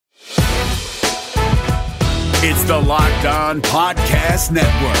It's the Locked On Podcast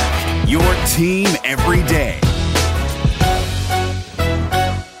Network, your team every day.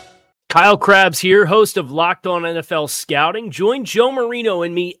 Kyle Krabs here, host of Locked On NFL Scouting. Join Joe Marino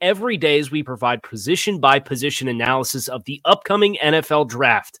and me every day as we provide position-by-position analysis of the upcoming NFL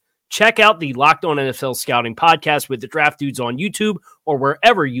Draft. Check out the Locked On NFL Scouting podcast with the Draft Dudes on YouTube or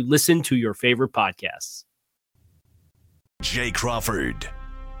wherever you listen to your favorite podcasts. Jay Crawford,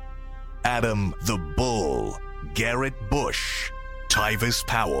 Adam the Bull, Garrett Bush, Tyvis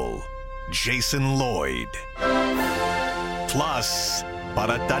Powell, Jason Lloyd. Plus,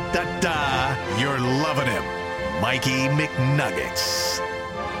 ba-da-da-da-da, you're loving him, Mikey McNuggets.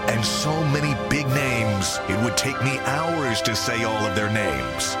 And so many big names, it would take me hours to say all of their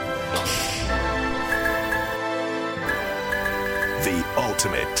names. The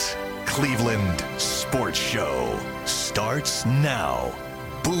ultimate Cleveland sports show starts now.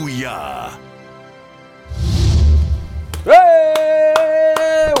 Booyah!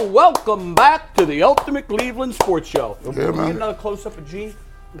 Hey! Welcome back to the Ultimate Cleveland Sports Show. Yeah, we get man. another close-up of G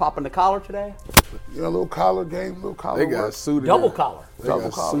popping the collar today. Yeah, a little collar game, little collar They got work. suited. Double and- collar. They Double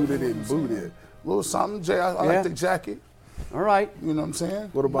got collar. suited and booted. A little something. Jay, I Yeah. like the jacket. All right. You know what I'm saying?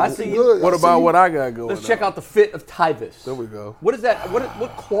 What I about see you. Good. what I see about you. what I got going? Let's check out the fit of Tyvis. There we go. What is that?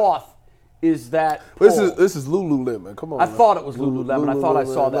 What cloth is that? This pole? is Lululemon. Come on. I man. thought it was Lululemon. I thought I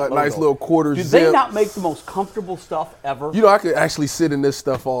saw that. Like, nice logo. little quarter Do zip. they not make the most comfortable stuff ever? You know, I could actually sit in this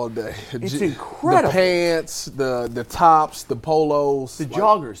stuff all day. It's incredible. The pants, the tops, the polos, the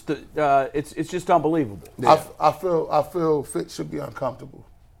joggers. It's just unbelievable. Yeah. I feel fit should be uncomfortable.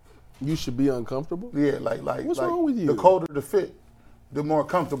 You should be uncomfortable. Yeah, like What's like wrong with you? The colder the fit, the more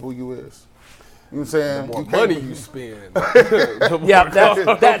comfortable you is. You know what I'm saying? The more You can't money be- you spend. Yeah, that's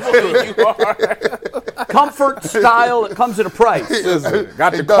comfort, style. It comes at a price. Listen,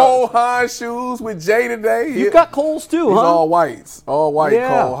 got the It does. Cole Haan shoes with Jay today. You got Coles too, He's huh? all whites, all white yeah.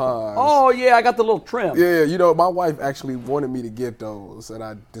 Cole Haans. Oh yeah, I got the little trim. Yeah, you know, my wife actually wanted me to get those, and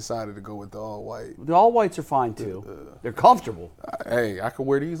I decided to go with the all white. The all whites are fine too. They're comfortable. Hey, I could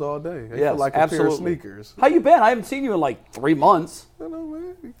wear these all day. They Yes, feel like a absolutely. pair of sneakers. How you been? I haven't seen you in like 3 months. I know,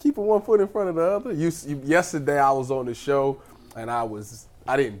 man. Keeping one foot in front of the other. Yesterday I was on the show, and I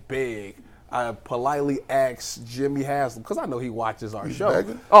didn't beg. I politely asked Jimmy Haslam, because I know he watches our show.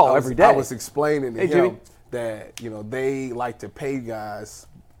 begging? Oh, every day. I was explaining to Hey, Jimmy. him that, they like to pay guys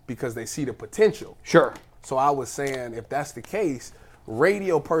because they see the potential. Sure. So I was saying, if that's the case,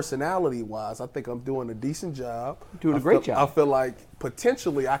 radio personality-wise, I think I'm doing a decent job. Doing a great job. I feel like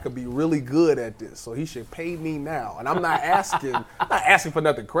potentially I could be really good at this, so he should pay me now. And I'm not asking for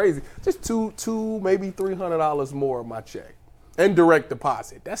nothing crazy. Just two, maybe $300 more of my check and direct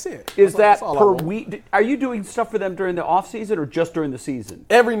deposit. That's it. Is That's that all I per want. week? Are you doing stuff for them during the off season or just during the season?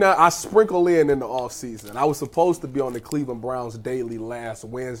 Every night I sprinkle in the off season. I was supposed to be on the Cleveland Browns Daily last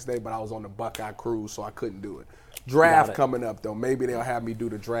Wednesday, but I was on the Buckeye cruise, so I couldn't do it. Draft Got it. coming up though. Maybe they'll have me do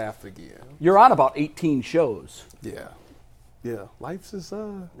the draft again. You're on about 18 shows. Yeah. Life's is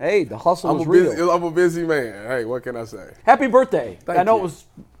Hey, the hustle I'm is a real. busy man. Hey, what can I say? Happy birthday. Thank I know you. it was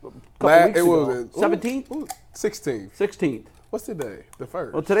a couple weeks ago. 17th? 16th. 16th. What's today? The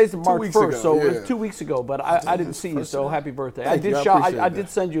first. Well, today's 2 March weeks 1st, ago, so it yeah. was 2 weeks ago, but I didn't see you, so happy birthday. Thank you, I appreciate I that. did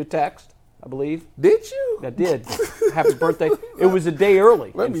send you a text, I believe. Did you? I did. Happy birthday. It was a day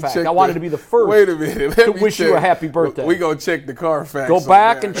early, Let in me fact. check I wanted to be the first Wait a minute. to wish you a happy birthday. We gonna check the Carfax. Go on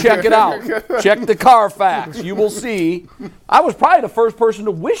back that. and check it out. Check the Carfax. You will see. I was probably the first person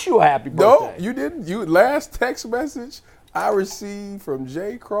to wish you a happy birthday. No, you didn't. You last text message I received from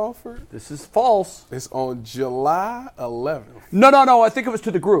Jay Crawford. This is false. It's on July 11th. No. I think it was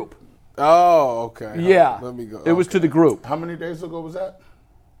to the group. Oh, okay. Yeah. Let me go. It was to the group. How many days ago was that?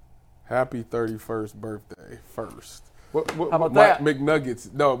 Happy 31st birthday first. What, How about Mike that?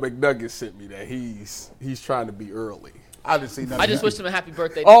 McNuggets sent me that. He's trying to be early. I didn't see nothing. I just wished him a happy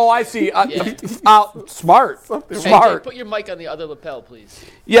birthday. Oh, I see. Smart. Hey, Smart. Jay, put your mic on the other lapel, please.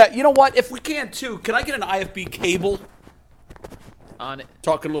 Yeah, you know what? If we can, too, can I get an IFB cable? On it.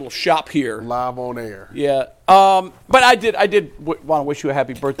 Talking a little shop here. Live on air. Yeah. But I did want to wish you a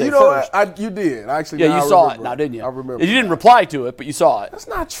happy birthday You know first. what? You did. Actually, Yeah, now you I saw it remember. now, didn't you? I remember. You didn't reply to it, but you saw it. That's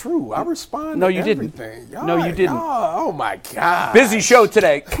not true. I responded No, to you didn't. everything. No, you didn't. Oh, my God. Busy show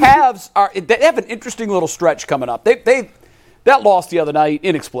today. Cavs they have an interesting little stretch coming up. That loss the other night,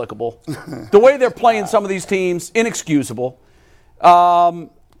 inexplicable. The way they're playing some of these teams, inexcusable.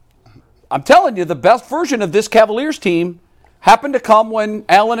 I'm telling you, the best version of this Cavaliers team happened to come when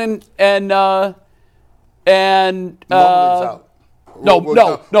Allen and Mobley's out. No, When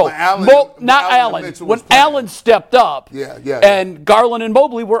not Allen. and Mitchell When was playing. Allen stepped up, Yeah. and Garland and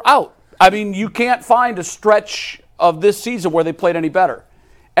Mobley were out. I mean, you can't find a stretch of this season where they played any better.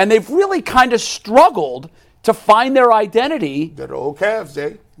 And they've really kind of struggled to find their identity. They're the old Cavs,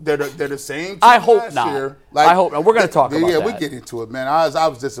 Jay. They're the same team I hope last not. year. I hope not. We're going to talk about that. Yeah, we get into it, man. I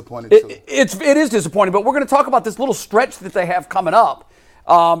was disappointed, too. It is disappointing, but we're going to talk about this little stretch that they have coming up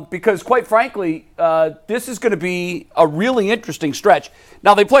because, quite frankly, this is going to be a really interesting stretch.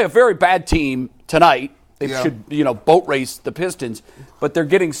 Now, they play a very bad team tonight. They should, boat race the Pistons, but they're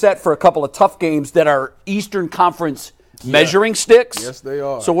getting set for a couple of tough games that are Eastern Conference measuring sticks. Yes, they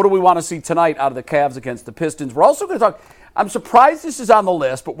are. So what do we want to see tonight out of the Cavs against the Pistons? We're also going to talk, I'm surprised this is on the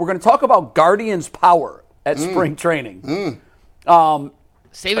list, but we're going to talk about Guardians' power at spring training.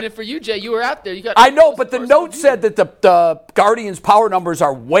 Saving it for you, Jay. You were out there. I know, but the note said that the Guardians' power numbers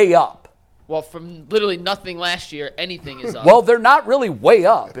are way up. Well, from literally nothing last year, anything is up. Well, they're not really way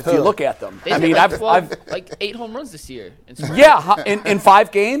up if you look at them. They've hit I've like 8 home runs this year. In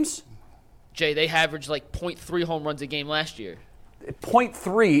 5 games. Jay, they averaged like 0.3 home runs a game last year.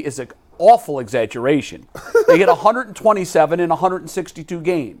 0.3 is an awful exaggeration. They hit 127 in 162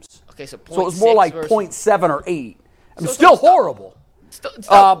 games. Okay, so it was more like 0.7 or 8. I mean, So still horrible. Still,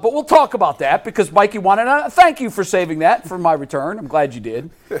 but we'll talk about that because Mikey wanted. Thank you for saving that for my return. I'm glad you did.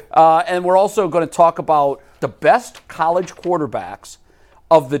 And we're also going to talk about the best college quarterbacks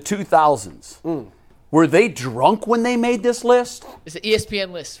of the 2000s. Were they drunk when they made this list? It's an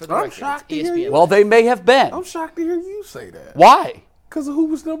ESPN list for the record. shocked to It's hear ESPN. you. Well, they may have been. I'm shocked to hear you say that. Why? Because of who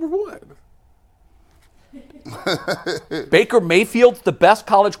was number 1. Baker Mayfield's the best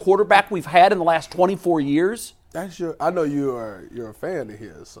college quarterback we've had in the last 24 years. I know you're a fan of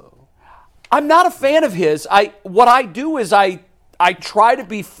his, so. I'm not a fan of his. What I do is I try to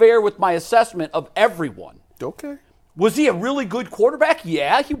be fair with my assessment of everyone. Okay. Was he a really good quarterback?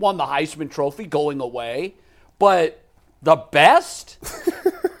 Yeah, he won the Heisman Trophy going away. But the best?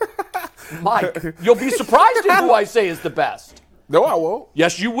 Mike, you'll be surprised at who I say is the best. No, I won't.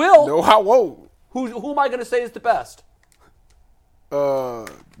 Yes, you will. No, I won't. Who am I going to say is the best?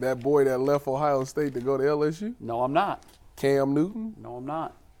 That boy that left Ohio State to go to LSU? No, I'm not. Cam Newton? No, I'm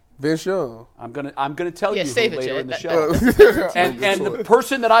not. Vince Young? I'm gonna tell you who save it, later Jay. in the show. And the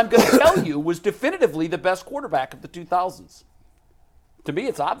person that I'm going to tell you was definitively the best quarterback of the 2000s. To me,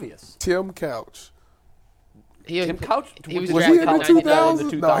 it's obvious. Tim Couch. Tim Couch? He was Was he in the drafted 2000s? No,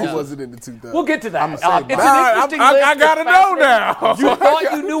 he 2000s. wasn't in the 2000s. We'll get to that. It's an I interesting list. gotta know now. You thought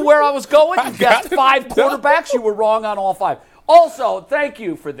you knew where I was going? You guessed 5 quarterbacks. You were wrong on all 5. Also, thank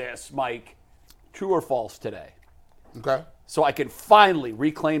you for this, Mike. True or false today? Okay. So I can finally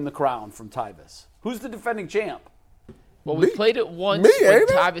reclaim the crown from Tyvus. Who's the defending champ? Well, we played it once Me, when ain't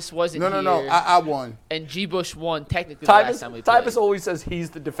it? Tyvus wasn't here. No. I won. And G. Bush won technically the last time we played. Tyvus always says he's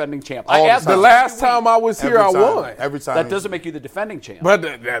the defending champ. All I the asked The time. last time I was here, I Every time. won. Every time. that doesn't make you the defending champ. But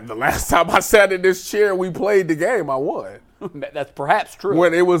the last time I sat in this chair and we played the game, I won. That's perhaps true.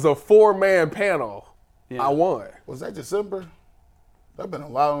 When it was a 4-man panel, Yeah. I won. Was that December? That's been a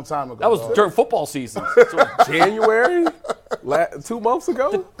long time ago. that was dog. during football season. January? 2 months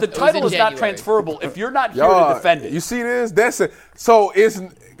ago? The title in is not January. transferable if you're not here Y'all, to defend it. You see this? That's it. So it's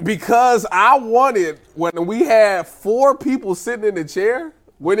because I won it when we had 4 people sitting in the chair,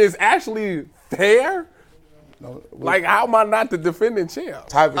 when it's actually fair. No, Like, how am I not the defending champ?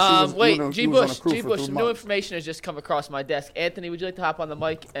 Tyvus, Wait, G. G. Bush, Bush, G. Bush, new information has just come across my desk. Anthony, would you like to hop on the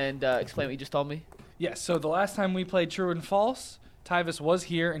mic and explain what you just told me? Yes, so the last time we played True and False, Tyvus was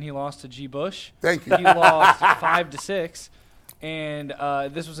here and he lost to G. Bush. Thank you. He lost 5-6, and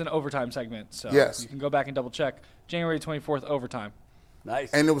this was an overtime segment. So Yes. you can go back and double check. January 24th, overtime.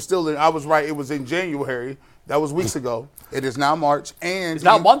 Nice. And it was still, I was right, it was in January. That was weeks ago. It is now March. And It's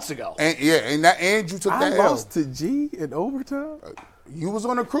now months ago. And you took I that L. lost to G in overtime? You was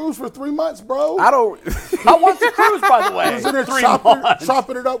on a cruise for 3 months, bro. I don't. How was the cruise, by the way? You was in there 3 chopping, months.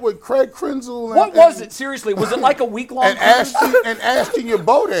 chopping it up with Craig Krenzel. And, What was it? Seriously, was it like a week-long And cruise? Ashton your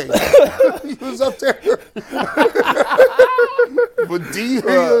boat. He was up there. But D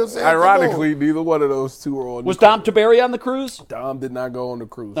Hills. Ironically, neither one of those two were on Was the Dom cruise. Taberry on the cruise? Dom did not go on the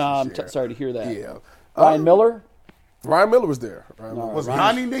cruise. I'm this year. sorry to hear that. Yeah. Ryan Miller? Ryan Miller was there. Ryan Miller Was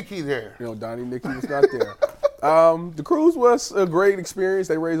Donnie Nicky there? Donnie Nicky was not there. The cruise was a great experience.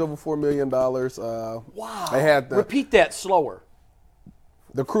 They raised over $4 million. Wow. They had Repeat that slower.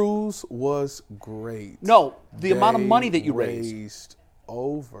 the cruise was great. No, the amount of They money that you raised. raised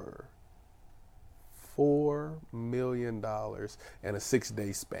over $4 million in a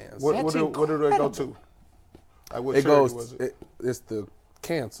 6-day span. What That's do they go to? Like what It charity goes. was it? It's the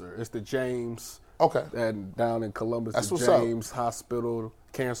cancer. It's the James. Okay. And down in Columbus, That's the what's up. James Hospital,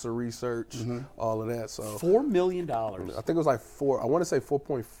 cancer research, all of that. So $4 million. I think it was like 4. I want to say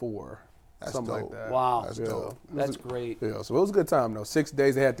 4.4 That's something dope. like that. Wow. That's Yeah. dope. That's great. Yeah, so it was a good time though. 6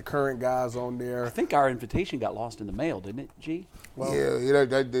 days they had the current guys on there. I think our invitation got lost in the mail, didn't it, G? Yeah,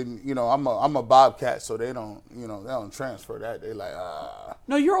 that didn't. I'm a Bobcat, so they don't. They don't transfer that. They like,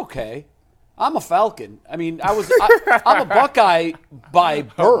 No, you're okay. I'm a Falcon. I mean, I'm a Buckeye by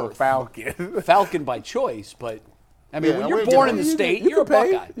birth. Falcon by choice, but I mean, Yeah, when you're we born can- in the you state, You you're a could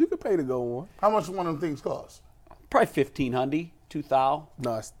pay. Buckeye. You could pay to go on. how much one of them things cost? Probably 1,500, 2,000.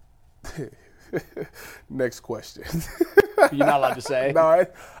 No, it's next question. You're not allowed to say. No,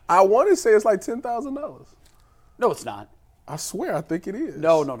 I want to say it's like $10,000. No, it's not. I swear, I think it is.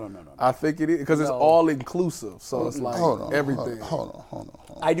 No. I think it is because it's No. all inclusive. So it's like Hold on, everything. Hold on.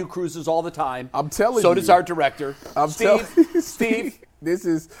 I do cruises all the time. I'm telling so you. does our director. Steve, This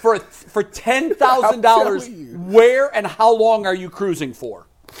is for $10,000, I'm telling you. where and how long are you cruising for?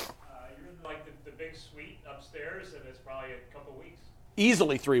 You're in like the big suite upstairs, and it's probably a couple weeks.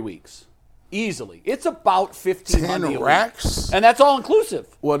 Easily 3 weeks. Easily. It's about 1,500 a 10 week. racks. And that's all inclusive.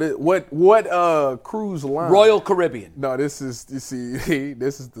 what cruise line? Royal Caribbean. No, this is this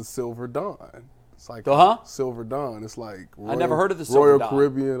is the Silver Dawn. It's like Uh-huh. Silver Dawn. It's like I never heard of the Silver Royal Dawn.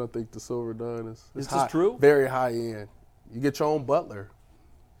 Caribbean. I think the Silver Dawn is Is high, this true? Very high end. You get your own butler.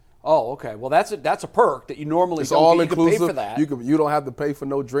 Oh, okay. Well, that's a perk that you normally It's don't all get. You can inclusive. pay for that. You don't have to pay for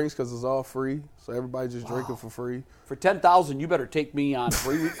no drinks because it's all free. So everybody just drinking for free. For $10,000, you better take me on a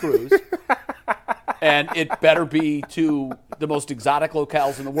 3-week cruise. And it better be to the most exotic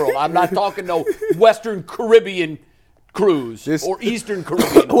locales in the world. I'm not talking no Western Caribbean cruise or Eastern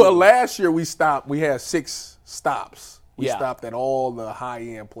Caribbean Well, cruise. last year we had 6 stops. We Yeah. stopped at all the high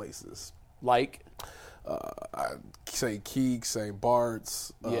end places. Like, St. Keeks, St.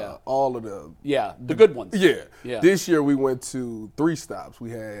 Bart's, Yeah. all of the the good ones. Yeah. Yeah. This year we went to 3 stops.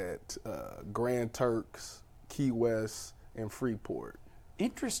 We had Grand Turks, Key West, and Freeport.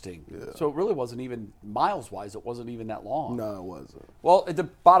 Interesting. So it really wasn't even, miles-wise, it wasn't even that long. No, it wasn't. Well, the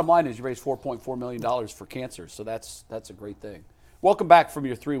bottom line is you raised $4.4 million for cancer, so that's a great thing. Welcome back from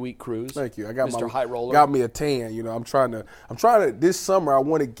your 3-week cruise. Thank you. I got Mr. High Roller. Got me a tan. I'm trying to. This summer I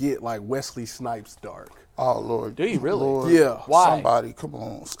want to get like Wesley Snipes dark. Oh Lord. Do you really? Lord. Yeah. Why? Somebody, come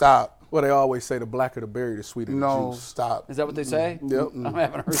on, stop. Well, they always say the blacker the berry, the sweeter the No, juice. stop. Is that what they say? Yep. I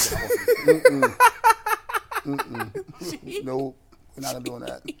haven't heard that. No, we're not doing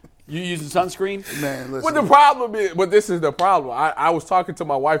that. You using sunscreen? Man, listen. But the problem is, this is the problem. I was talking to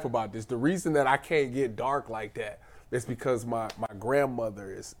my wife about this. The reason that I can't get dark like that is because my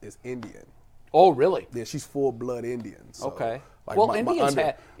grandmother is Indian. Oh, really? Yeah, she's full blood Indian. So, Okay. like, Well, my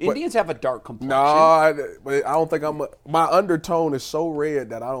Indians have a dark complexion. No, but I don't think my undertone is so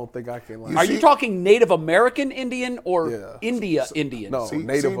red that I don't think I can. Like, Are you talking Native American Indian or Yeah. India Indian? No, See-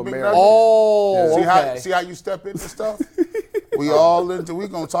 Native see, Big American. Nugget? Oh, See okay. see how you step into stuff? We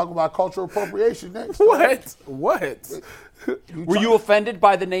gonna talk about cultural appropriation next. What? Were you offended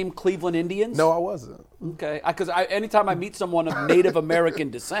by the name Cleveland Indians? No, I wasn't. Okay. Because anytime I meet someone of Native American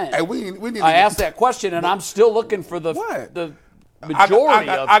descent, Hey, we need to I ask that question, and I'm still looking for the What? the majority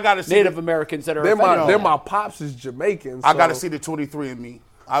of I gotta see Native the- Americans that are Then offended. my pops is Jamaican. I gotta so- see the 23andMe.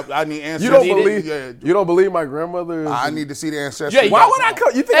 I need answers. You don't Need it? believe? Yeah. You don't believe my grandmother? Is I need to see the ancestry. Yeah, Why would I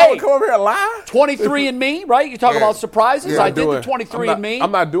come? You think I Hey. would come over here and lie? 23andMe, right? You talk Yeah. about surprises. Yeah, I I'm did the doing- 23andMe.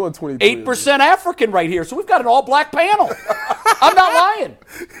 I'm not doing 23. 8% African right here, so we've got an all-black panel. I'm not lying.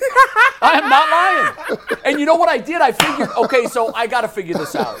 I am not lying. And you know what I did? I figured, okay, so I got to figure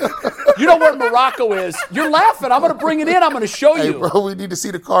this out. You know where Morocco is? You're laughing. I'm going to bring it in. I'm going to show Hey, you. bro, we need to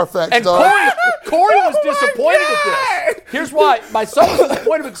see the Carfax, And dog. Corey was disappointed at this. Here's why. My son was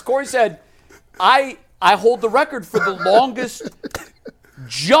disappointed because Corey said, I hold the record for the longest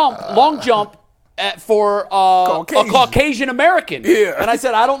long jump for a Caucasian American. Yeah. And I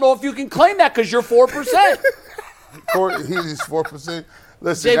said, I don't know if you can claim that because you're 4%. He's 4%.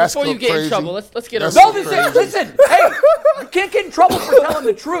 Listen, Jay, that's before you get crazy. in trouble, let's get That's our No, so listen, crazy. hey, you can't get in trouble for telling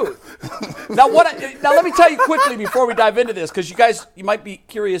the truth. Now, let me tell you quickly before we dive into this, because you might be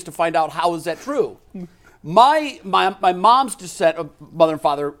curious to find out how is that true. My mom's descent, mother and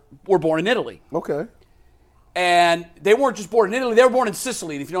father, were born in Italy. Okay. And they weren't just born in Italy, they were born in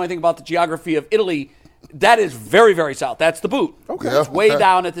Sicily. And if you know anything about the geography of Italy, that is very, very south. That's the boot. Okay. It's way Okay.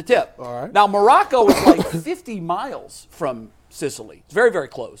 down at the tip. All right. Now, Morocco is like 50 miles from Sicily. It's very, very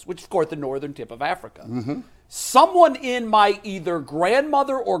close, which is, of course, the northern tip of Africa. Mm-hmm. Someone in my either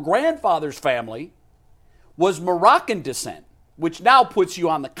grandmother or grandfather's family was Moroccan descent, which now puts you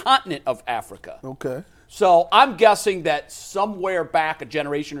on the continent of Africa. Okay. So I'm guessing that somewhere back a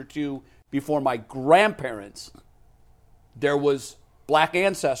generation or two before my grandparents, there was black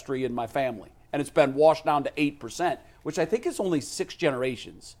ancestry in my family. And it's been washed down to 8%, which I think is only 6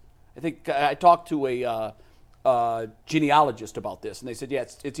 generations. I think I talked to a genealogist about this, and they said, yeah,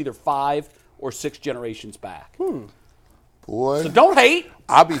 it's either 5 or 6 generations back. Boy. So don't hate.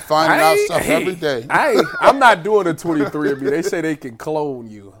 I'll be finding out stuff every day. I'm not doing a 23andMe. They say they can clone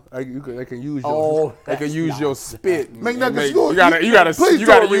you. They can use your. They can use your spit. McNuggets, You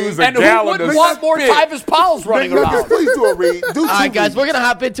gotta use a And who gallon wouldn't of want more spit. Tyvis Powell's running around? Please do a read. Do All right, two guys, reads. we're going to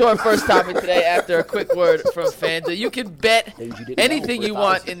hop into our first topic today after a quick word from FanDuel. You can bet anything you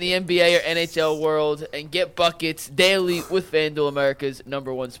want in the NBA or NHL world and get buckets daily with FanDuel, America's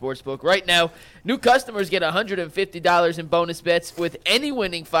 #1 sportsbook. Right now, new customers get $150 in bonus bets with any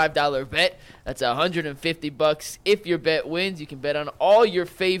winning $5 bet. That's $150 if your bet wins. You can bet on all your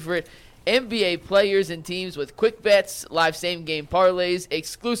favorite NBA players and teams with quick bets, live same-game parlays,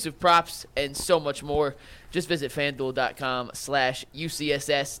 exclusive props, and so much more. Just visit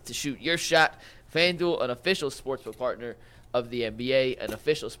FanDuel.com/UCSS to shoot your shot. FanDuel, an official sportsbook partner of the NBA, an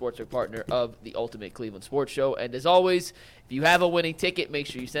official sportsbook partner of the Ultimate Cleveland Sports Show. And as always, if you have a winning ticket, make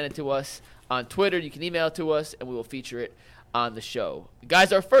sure you send it to us on Twitter. You can email it to us, and we will feature it on the show.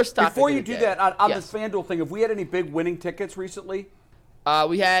 Guys, our first topic. Before you do that, on Yes. this FanDuel thing, have we had any big winning tickets recently?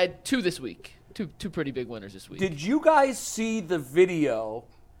 We had 2 this week. Two pretty big winners this week. Did you guys see the video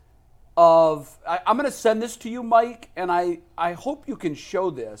of I'm going to send this to you, Mike, and I hope you can show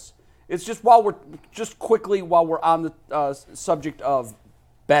this. It's just while we're on the subject of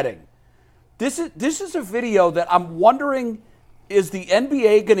betting. This is a video that I'm wondering, is the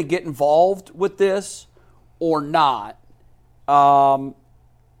NBA going to get involved with this or not?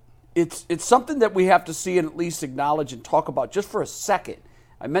 It's something that we have to see and at least acknowledge and talk about just for a second.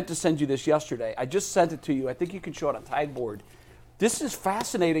 I meant to send you this yesterday. I just sent it to you. I think you can show it on Tag Board. This is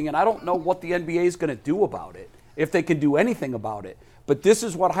fascinating, and I don't know what the NBA is going to do about it, if they can do anything about it. But this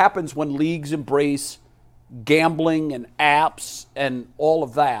is what happens when leagues embrace gambling and apps and all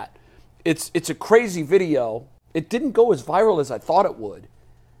of that. It's a crazy video. It didn't go as viral as I thought it would,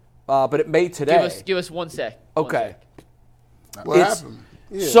 but it may today. Give us 1 sec. Okay. What happened?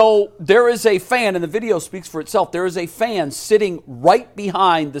 Yeah. So there is a fan, and the video speaks for itself. There is a fan sitting right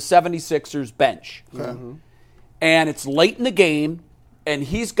behind the 76ers bench. Okay. And it's late in the game, and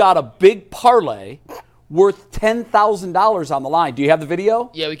he's got a big parlay worth $10,000 on the line. Do you have the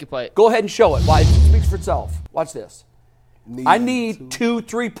video? Yeah, we can play it. Go ahead and show it. Why? It speaks for itself. Watch this. I need 2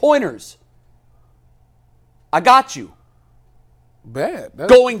 3-pointers. I got you. Bad.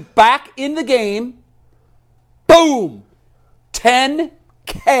 Going back in the game, boom,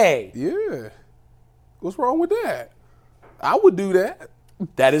 $10K. Yeah. What's wrong with that? I would do that.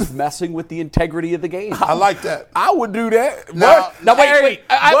 That is messing with the integrity of the game. I like that. I would do that. Now, wait.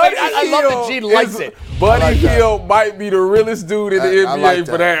 I love that Gene likes it. Buddy Hield might be the realest dude in the NBA like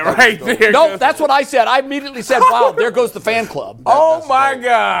for that. that right there. No, that's what I said. I immediately said, wow, there goes the fan club. Oh, my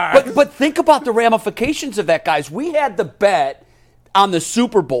God. But think about the ramifications of that, guys. We had the bet on the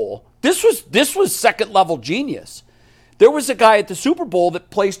Super Bowl. This was second-level genius. There was a guy at the Super Bowl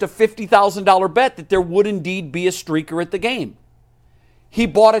that placed a $50,000 bet that there would indeed be a streaker at the game. He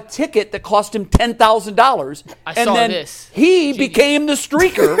bought a ticket that cost him $10,000, and saw then this. he became the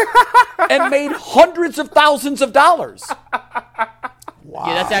streaker and made hundreds of thousands of dollars. wow.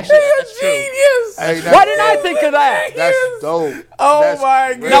 Yeah, that's true. Genius. Hey, Why didn't I think of that? That's dope. Oh, That's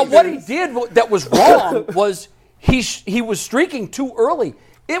my great. Now, what he did that was wrong was he was streaking too early.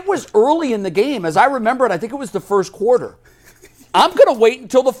 It was early in the game. As I remember it, I think it was the first quarter. I'm going to wait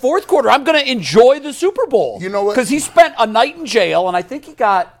until the fourth quarter. I'm going to enjoy the Super Bowl. You know what? Because he spent a night in jail, and I think he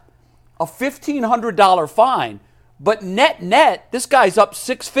got a $1,500 fine. But net, this guy's up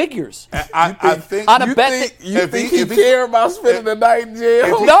 6 figures. I think on a You bet think, that- he care about spending the night in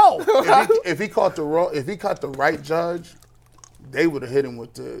jail? No. if he caught the right judge, they would have hit him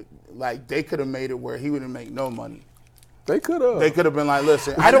with they could have made it where he wouldn't make no money. They could have. They could have been like,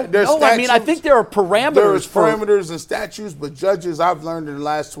 listen, I don't there's know. I mean, I statutes- think there are parameters. There's for parameters and statutes, but judges I've learned in the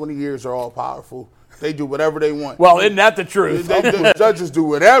last 20 years are all powerful. They do whatever they want. Well, isn't that the truth? The judges do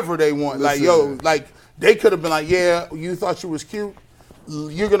whatever they want. They could have been like, yeah, you thought you was cute.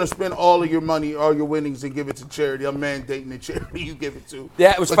 You're going to spend all of your money, all your winnings, and give it to charity. I'm mandating the charity you give it to.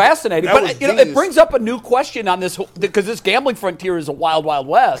 Yeah, it was fascinating. that But was it genius. brings up a new question on this, because this gambling frontier is a wild, wild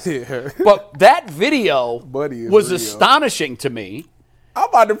west. Yeah. But that video Buddy is was real. astonishing to me. I'm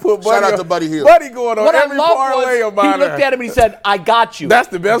about to put Buddy. Shout out to Buddy Hield. Buddy going on What I every love parlay was of mine. he looked at him and he said, I got you. That's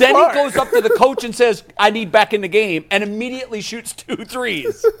the best Then part. he goes up to the coach and says, I need back in the game, and immediately shoots 2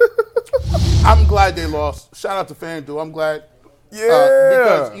 threes. I'm glad they lost. Shout out to FanDuel. I'm glad. Yeah.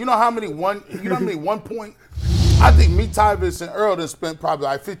 Because you know how many 1 point I think me, Tyvis, and Earl done spent probably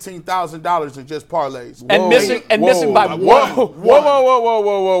like $15,000 in just parlays. And missing by one.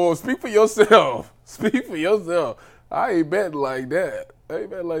 Whoa. Speak for yourself. I ain't betting like that.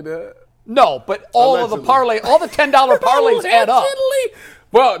 No, but all of the $10 parlays add up.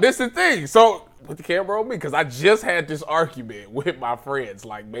 Well, this is the thing. So, put the camera on me, because I just had this argument with my friends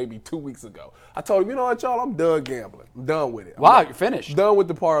like maybe 2 weeks ago. I told them, you know what, y'all, I'm done gambling. I'm done with it. Wow, you're finished. Done with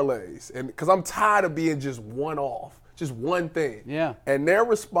the parlays. And because I'm tired of being just one off, just one thing. Yeah. And their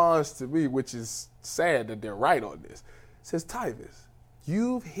response to me, which is sad that they're right on this, says, Tyvis,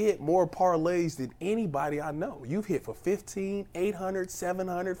 you've hit more parlays than anybody I know. You've hit for 15, 800,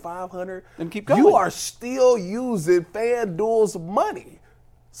 700, 500. And keep going. You are still using FanDuel's money.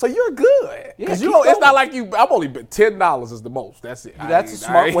 So you're good. Because it's not like I've only been $10 is the most. That's it. That's a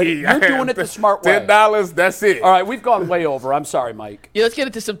smart way. You're doing it the smart way. $10, that's it. All right, we've gone way over. I'm sorry, Mike. Yeah, let's get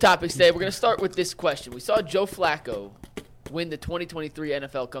into some topics today. We're going to start with this question. We saw Joe Flacco win the 2023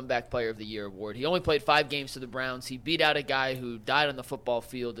 NFL Comeback Player of the Year award. He only played 5 games for the Browns. He beat out a guy who died on the football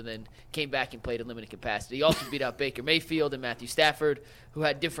field and then came back and played in limited capacity. He also beat out Baker Mayfield and Matthew Stafford, who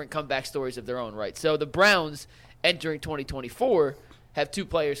had different comeback stories of their own right. So the Browns, entering 2024, have 2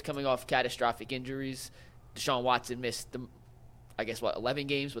 players coming off catastrophic injuries. Deshaun Watson missed 11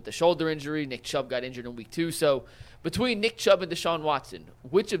 games with the shoulder injury. Nick Chubb got injured in week 2. So between Nick Chubb and Deshaun Watson,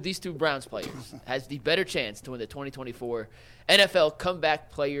 which of these 2 Browns players has the better chance to win the 2024 NFL Comeback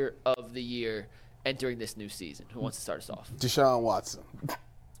Player of the Year entering this new season? Who wants to start us off? Deshaun Watson.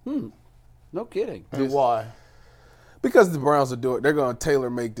 No kidding. And why? Because the Browns are they're going to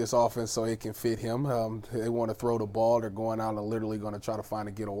tailor-make this offense so it can fit him. They want to throw the ball. They're going out and literally going to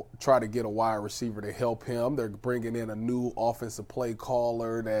try to get a wide receiver to help him. They're bringing in a new offensive play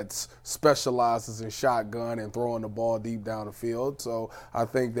caller that specializes in shotgun and throwing the ball deep down the field. So I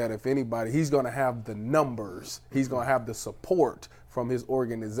think that if anybody, he's going to have the numbers. He's going to have the support from his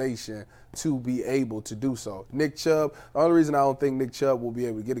organization to be able to do so. Nick Chubb, the only reason I don't think Nick Chubb will be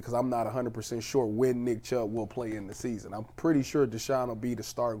able to get it because I'm not 100% sure when Nick Chubb will play in the season. I'm pretty sure Deshaun will be the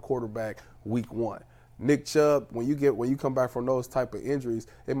starting quarterback week 1. Nick Chubb, when you come back from those type of injuries,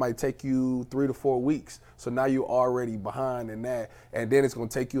 it might take you 3 to 4 weeks. So now you're already behind in that, and then it's going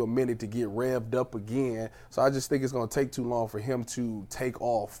to take you a minute to get revved up again. So I just think it's going to take too long for him to take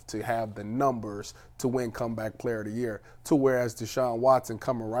off to have the numbers to win Comeback Player of the Year. To whereas Deshaun Watson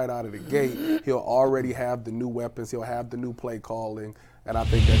coming right out of the gate, he'll already have the new weapons, he'll have the new play calling, and I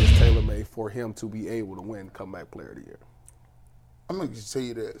think that is tailor-made for him to be able to win Comeback Player of the Year. I'm going to tell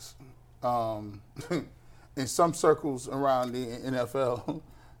you this. In some circles around the NFL,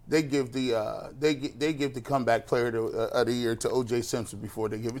 they give the comeback player of the year to O.J. Simpson before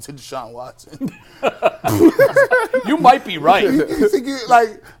they give it to Deshaun Watson. You might be right. You think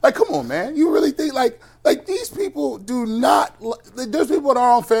like come on, man. You really think like these people do not? There's people in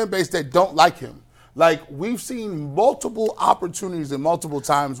our own fan base that don't like him. Like, we've seen multiple opportunities and multiple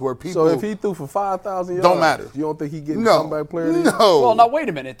times where people. So if he threw for 5,000 yards, don't matter. You don't think he getting comeback player of the year? No. Well, now wait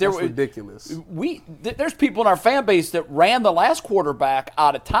a minute. That's ridiculous. There's people in our fan base that ran the last quarterback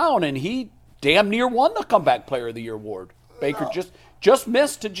out of town, and he damn near won the comeback player of the year award. Baker just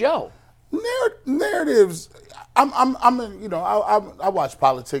missed to Joe. Narratives. I watch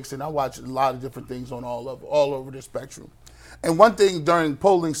politics and I watch a lot of different things on all over the spectrum. And one thing during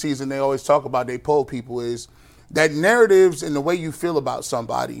polling season they always talk about, they poll people, is that narratives and the way you feel about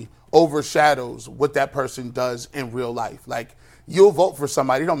somebody overshadows what that person does in real life. Like, you'll vote for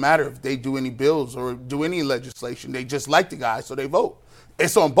somebody. It don't matter if they do any bills or do any legislation. They just like the guy, so they vote.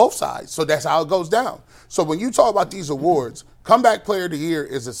 It's on both sides, so that's how it goes down. So when you talk about these awards, Comeback Player of the Year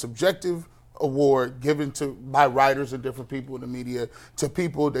is a subjective award given by writers and different people in the media to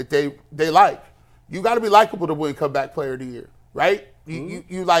people that they like. You got to be likable to win Comeback Player of the Year, right?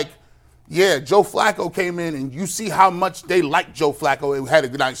 You like, yeah, Joe Flacco came in and you see how much they like Joe Flacco. It had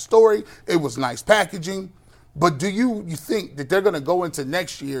a nice story. It was nice packaging. But do you think that they're going to go into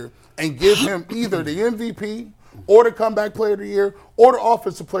next year and give him either the MVP or the Comeback Player of the Year or the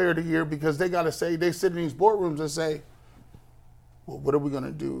Offensive Player of the Year, because they got to say, they sit in these boardrooms and say, well, what are we going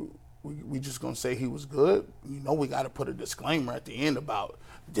to do? We just going to say he was good? We got to put a disclaimer at the end about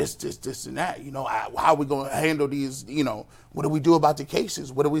this, and that. How are we going to handle these? What do we do about the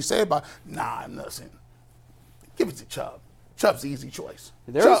cases? What do we say about? Nah, listen. Give it to Chubb. Chubb's the easy choice.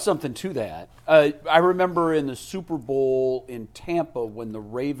 There is something to that. I remember in the Super Bowl in Tampa when the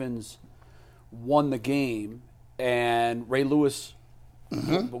Ravens won the game and Ray Lewis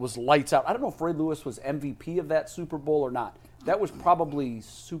was lights out. I don't know if Ray Lewis was MVP of that Super Bowl or not. That was probably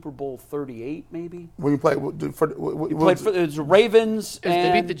Super Bowl 38, maybe. When you played He played for the Ravens and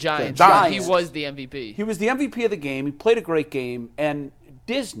they beat the Giants. Giants. He was the MVP. He was the MVP of the game. He played a great game. And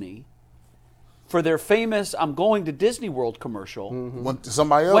Disney, for their famous "I'm going to Disney World" commercial, went to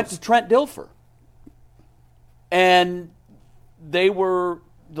somebody else. went to Trent Dilfer. And they were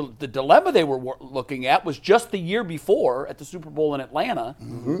the dilemma they were looking at was just the year before at the Super Bowl in Atlanta.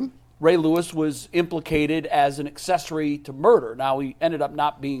 Ray Lewis was implicated as an accessory to murder. Now, he ended up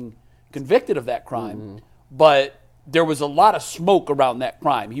not being convicted of that crime, but there was a lot of smoke around that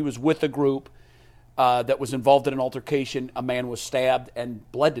crime. He was with a group that was involved in an altercation. A man was stabbed and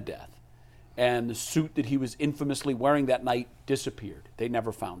bled to death. And the suit that he was infamously wearing that night disappeared. They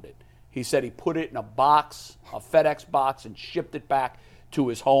never found it. He said he put it in a box, a FedEx box, and shipped it back to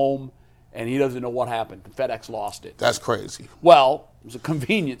his home, and he doesn't know what happened. FedEx lost it. That's crazy. Well, it was a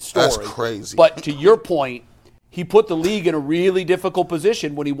convenient story. That's crazy. But to your point, he put the league in a really difficult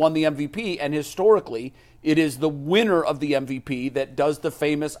position when he won the MVP, and historically, it is the winner of the MVP that does the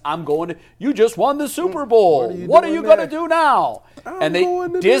famous, "I'm going to, you just won the Super Bowl. What are you going to do now?"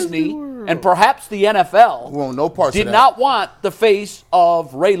 And Disney and perhaps the NFL Well, no parts did of that. not want the face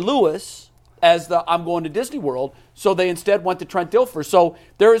of Ray Lewis as the "I'm going to Disney World," so they instead went to Trent Dilfer. So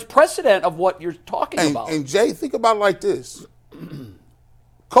there is precedent of what you're talking about. And Jay, think about it like this.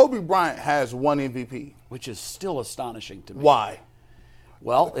 Kobe Bryant has one MVP. Which is still astonishing to me. Why?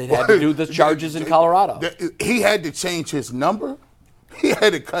 Well, it had to do with the charges in Colorado. He had to change his number. He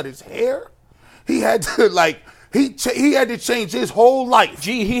had to cut his hair. He had to he had to change his whole life.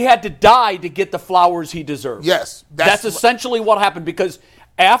 Gee, he had to die to get the flowers he deserved. Yes, that's essentially what happened, because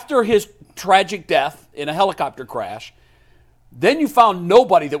after his tragic death in a helicopter crash, then you found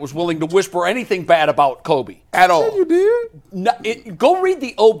nobody that was willing to whisper anything bad about Kobe. At all. You did? No, go read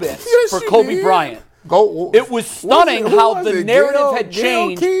the obits for you Kobe did. Bryant. Go. It was stunning how the narrative had Gayle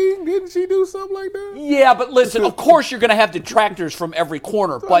changed. King? Didn't she do something like that? Yeah, but listen, of course you're going to have detractors from every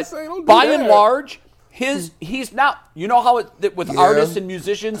corner, what I'm but saying, don't do by that. and large, he's not. You know how with artists and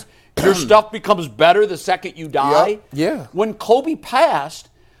musicians, your stuff becomes better the second you die? Yeah. When Kobe passed,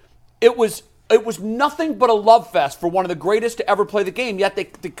 it was nothing but a love fest for one of the greatest to ever play the game, yet they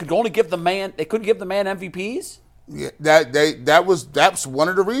could only give the man MVPs? Yeah, that's one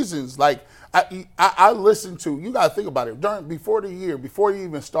of the reasons. Like I listened to, you got to think about it. Before you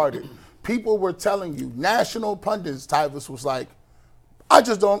even started, people were telling you, national pundits, Tyvus was like, I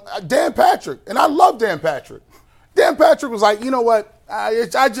just don't, Dan Patrick, and I love Dan Patrick. Dan Patrick was like, you know what,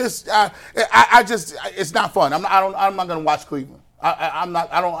 it's not fun. I'm not going to watch Cleveland. I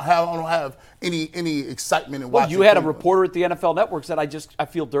don't have any excitement in watching. Well, you had Cleveland. a reporter at the NFL Network said, I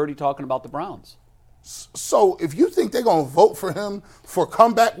feel dirty talking about the Browns. So if you think they're going to vote for him for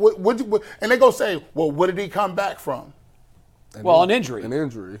comeback, and they're going to say, well, what did he come back from? An injury. An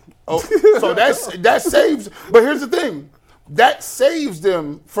injury. Oh, so that saves. But here's the thing, that saves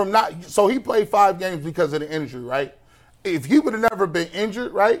them from not. So he played 5 games because of the injury, right? If he would have never been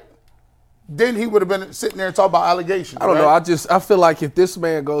injured, right, then he would have been sitting there and talking about allegations. I don't right? know. I feel like if this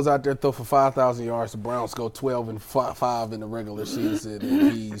man goes out there and throw for 5,000 yards, the Browns go 12-5 in the regular season,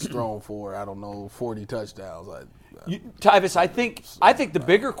 and he's thrown for 40 touchdowns. Tyvus, I think the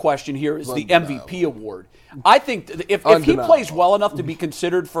bigger question here is the MVP award. I think if he plays well enough to be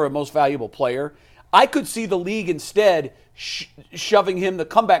considered for a most valuable player, I could see the league instead shoving him the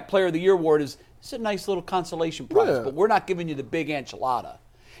comeback player of the year award as it's a nice little consolation prize, but we're not giving you the big enchilada.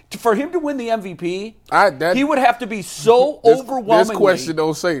 For him to win the MVP, he would have to be so overwhelmingly. This question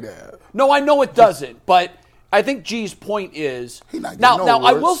don't say that. No, I know it doesn't, but I think G's point is now.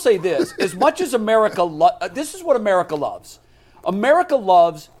 I will say this: as much as America, this is what America loves. America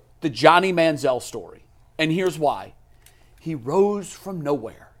loves the Johnny Manziel story, and here's why: he rose from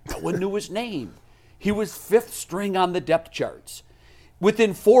nowhere. No one knew his name. He was 5th string on the depth charts.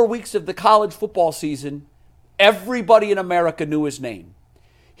 Within 4 weeks of the college football season, everybody in America knew his name.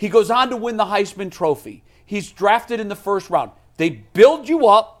 He goes on to win the Heisman Trophy. He's drafted in the 1st round. They build you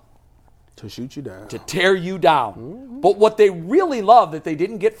up to shoot you down, to tear you down. Mm-hmm. But what they really love that they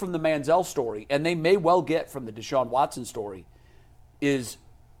didn't get from the Manziel story, and they may well get from the Deshaun Watson story, is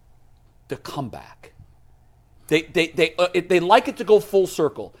the comeback. They like it to go full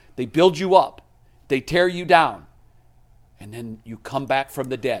circle. They build you up. They tear you down. And then you come back from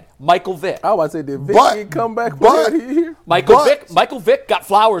the dead. Michael Vick. I was about to say, did Vick come back? Michael Vick got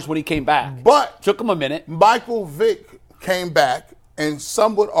flowers when he came back. But took him a minute. Michael Vick came back, and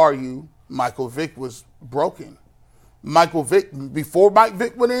some would argue Michael Vick was broken. Michael Vick, before Mike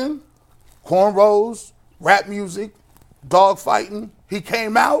Vick went in, cornrows, rap music, dog fighting, he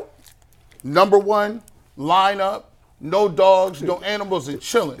came out, #1 lineup, no dogs, no animals, and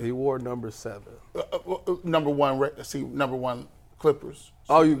chilling. He wore number 7. Number one Clippers.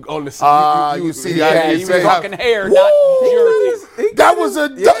 Oh, you on the you see, he was talking hair, not jerseys. That was a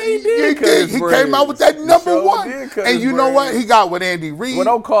he did. He came out with that number one, and you know what? He got with Andy Reid. Well,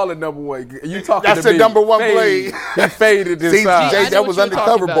 don't call it number 1. You talking That's to me. the number 1 blade. He faded his size. That was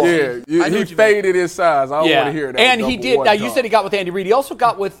undercover ball. Yeah, he faded his size. I don't want to hear that. And he did. Now you said he got with Andy Reid. He also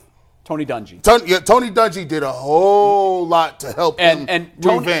got with Tony Dungy. Tony Dungy did a whole lot to help him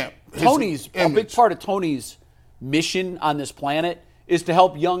revamp. A big part of Tony's mission on this planet is to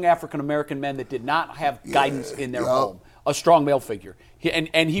help young African American men that did not have guidance in their home, a strong male figure.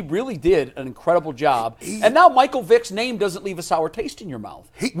 And he really did an incredible job. And now Michael Vick's name doesn't leave a sour taste in your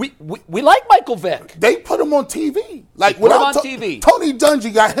mouth. We like Michael Vick. They put him on TV. TV. Tony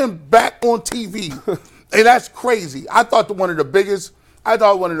Dungy got him back on TV, and that's crazy. I thought one of the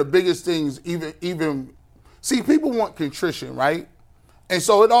biggest things, even see, people want contrition, right? And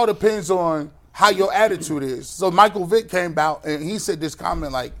so it all depends on how your attitude is. So Michael Vick came out and he said this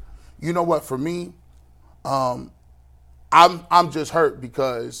comment like, you know what, for me, I'm just hurt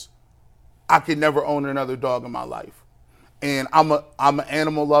because I could never own another dog in my life. And I'm an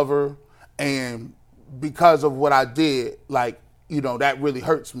animal lover, and because of what I did, like, you know, that really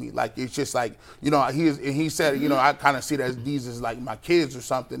hurts me. Like, it's just like, you know, he said, you know, I kind of see these as like my kids or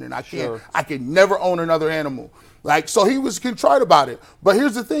something, and I can never own another animal. Like, so he was contrite about it. But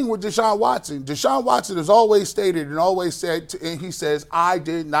here's the thing with Deshaun Watson. Deshaun Watson has always stated and always said, and he says, I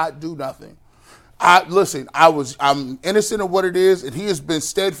did not do nothing. I'm innocent of what it is, and he has been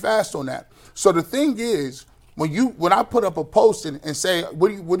steadfast on that. So the thing is, when I put up a post and say, what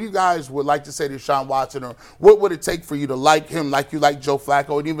do you guys would like to say to Deshaun Watson, or what would it take for you to like him like you like Joe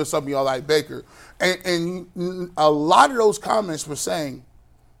Flacco, and even some of y'all like Baker? And a lot of those comments were saying,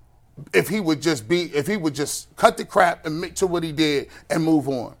 if he would just cut the crap and admit to what he did and move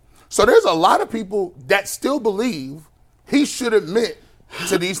on. So there's a lot of people that still believe he should admit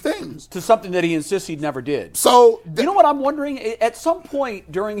to these things. To something that he insists he never did. So you know what I'm wondering? At some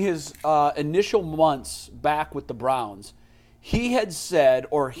point during his initial months back with the Browns, he had said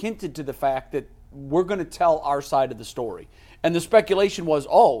or hinted to the fact that we're going to tell our side of the story. And the speculation was,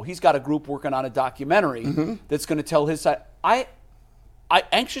 he's got a group working on a documentary that's going to tell his side. I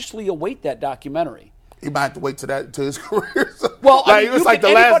anxiously await that documentary. He might have to wait to his career. Well, like, it was like the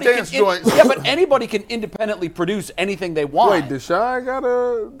Last Dance joint. Yeah, but anybody can independently produce anything they want. Wait, Deshaun got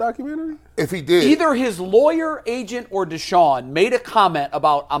a documentary? If he did. Either his lawyer, agent, or Deshaun made a comment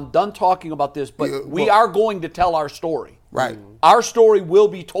about, I'm done talking about this, but we are going to tell our story. Right. Our story will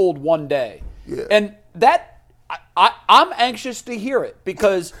be told one day. Yeah. And that, I'm anxious to hear it,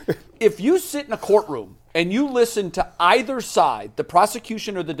 because if you sit in a courtroom and you listen to either side, the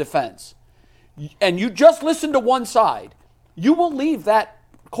prosecution or the defense, and you just listen to one side, you will leave that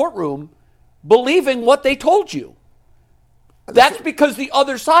courtroom believing what they told you. That's because the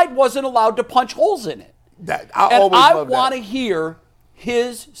other side wasn't allowed to punch holes in it. I want to hear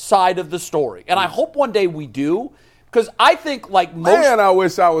his side of the story. And I hope one day we do, because I think like most... Man, I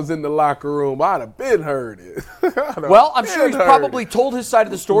wish I was in the locker room. I'd have been heard it. Well, I'm sure he's probably told his side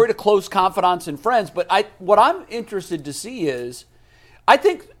of the story to close confidants and friends. But what I'm interested to see is, I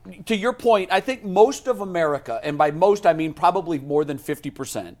think, to your point, I think most of America, and by most I mean probably more than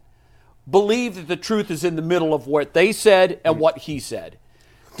 50%, believe that the truth is in the middle of what they said and what he said.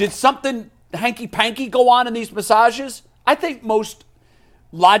 Did something hanky-panky go on in these massages? I think most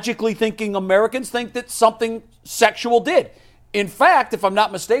logically thinking Americans think that something sexual did. In fact, if I'm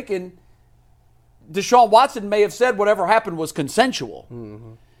not mistaken, Deshaun Watson may have said whatever happened was consensual.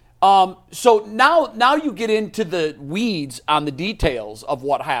 So now you get into the weeds on the details of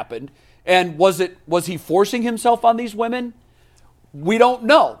what happened. And was he forcing himself on these women? We don't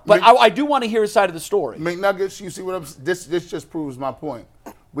know. But I do want to hear his side of the story. McNuggets, you see what this just proves my point.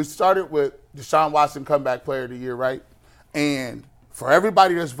 We started with Deshaun Watson, comeback player of the year, right? And for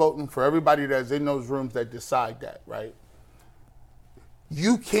everybody that's voting, for everybody that's in those rooms that decide that, right?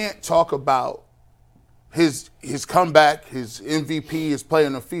 You can't talk about his comeback, his MVP, his play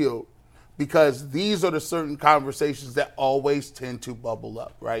on the field, because these are the certain conversations that always tend to bubble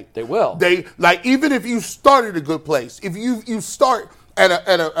up, right? They will. Even if you start at a good place, if you start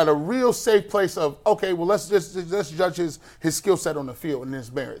at a real safe place of, okay, well, let's judge his skill set on the field and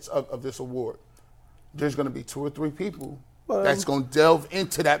his merits of this award. There's going to be 2 or 3 people that's going to delve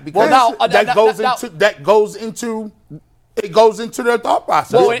into that, because that goes into their thought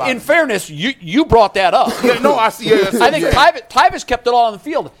process. Well, in fairness, you brought that up. I see. I think Tyvus kept it all on the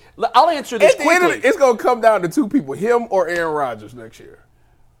field. I'll answer this quickly. It's going to come down to 2 people, him or Aaron Rodgers next year.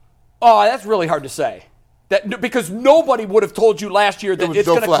 Oh, that's really hard to say. Because nobody would have told you last year that it's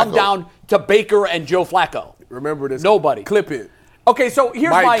going to come down to Baker and Joe Flacco. Remember this. Nobody. Clip it. Okay, so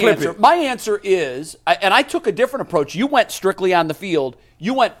here's my answer. It. My answer is, and I took a different approach. You went strictly on the field.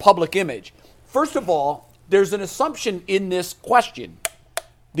 You went public image. First of all, there's an assumption in this question.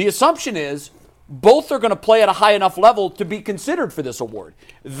 The assumption is both are going to play at a high enough level to be considered for this award.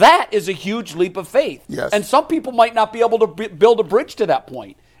 That is a huge leap of faith. Yes. And some people might not be able to build a bridge to that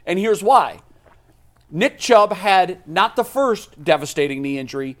point. And here's why. Nick Chubb had not the first devastating knee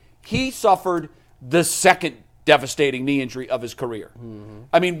injury. He suffered the second devastating knee injury of his career. Mm-hmm.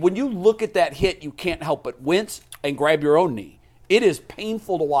 I mean, when you look at that hit, you can't help but wince and grab your own knee. It is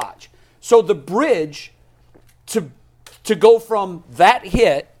painful to watch. So the bridge to go from that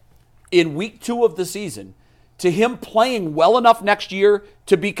hit in week 2 of the season to him playing well enough next year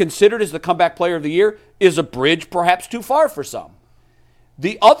to be considered as the comeback player of the year is a bridge perhaps too far for some.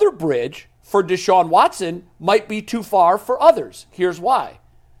 The other bridge for Deshaun Watson might be too far for others. Here's why.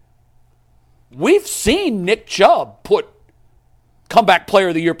 We've seen Nick Chubb put comeback player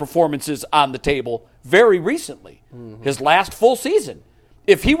of the year performances on the table very recently. Mm-hmm. His last full season.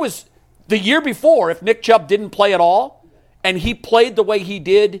 If he was the year before, if Nick Chubb didn't play at all and he played the way he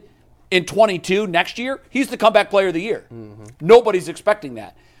did in 22 next year, he's the comeback player of the year. Mm-hmm. Nobody's expecting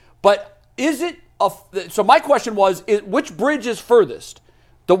that. But is it so my question was, which bridge is furthest?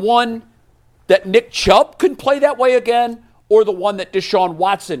 The one that Nick Chubb can play that way again, or the one that Deshaun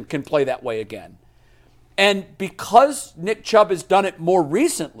Watson can play that way again? And because Nick Chubb has done it more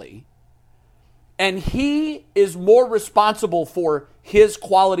recently, and he is more responsible for his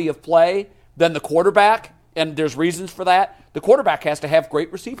quality of play than the quarterback, and there's reasons for that, the quarterback has to have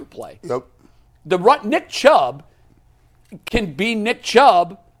great receiver play. Yep. Nick Chubb can be Nick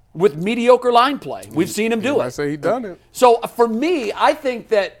Chubb with mediocre line play. We've seen him do it. I say he done it. So for me, I think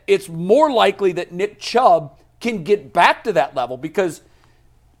that it's more likely that Nick Chubb can get back to that level because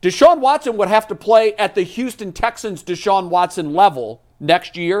Deshaun Watson would have to play at the Houston Texans Deshaun Watson level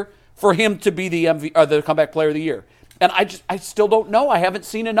next year for him to be the comeback player of the year. And I still don't know. I haven't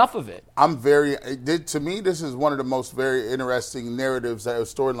seen enough of it. To me, this is one of the most very interesting narratives or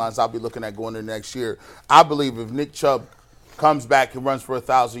storylines I'll be looking at going into next year. I believe if Nick Chubb comes back and runs for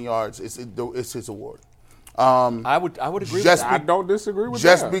 1,000 yards, it's his award. I would agree with that. I don't disagree with that.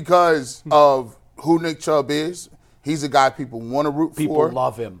 Just because of who Nick Chubb is. He's a guy people want to root for. People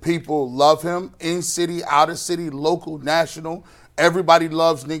love him. People love him. In city, out of city, local, national. Everybody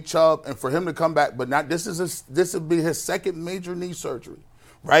loves Nick Chubb, and for him to come back, but not this would be his second major knee surgery,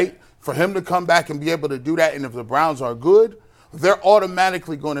 right? For him to come back and be able to do that, and if the Browns are good, they're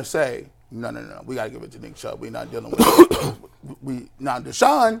automatically going to say, no, we got to give it to Nick Chubb. We're not dealing with it. Now,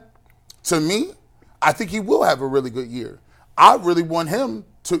 Deshaun, to me, I think he will have a really good year. I really want him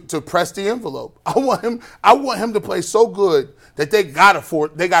to press the envelope. I want him to play so good that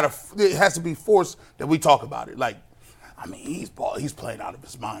it has to be forced that we talk about it. Like, I mean, he's playing out of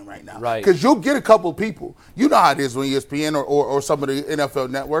his mind right now. Right. Because you'll get a couple people. You know how it is when ESPN or some of the NFL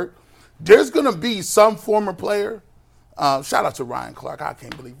network. There's going to be some former player. Shout out to Ryan Clark. I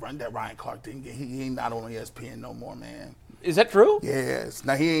can't believe that Ryan Clark didn't get. He ain't not on ESPN no more, man. Is that true? Yes.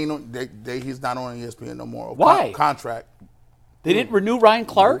 Now he ain't on. He's not on ESPN no more. Why? Contract. They didn't renew Ryan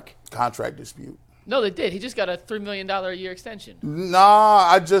Clark? Contract dispute. No, they did. He just got a $3 million a year extension. Nah,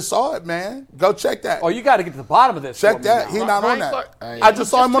 I just saw it, man. Go check that. Oh, you got to get to the bottom of this. Check that. He's not on that. Clark, I just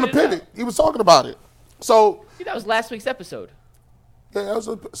saw him on the pivot. He was talking about it. So that was last week's episode. Yeah,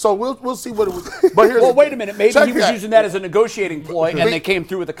 so we'll see what it was. But here's well, wait a minute. Maybe he was using that as a negotiating ploy, and they came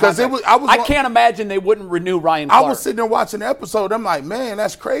through with the contract. I can't imagine they wouldn't renew Ryan Clark. I was sitting there watching the episode. I'm like, man,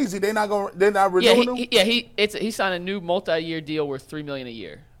 that's crazy. They're not renewing him. He signed a new multi-year deal worth $3 million a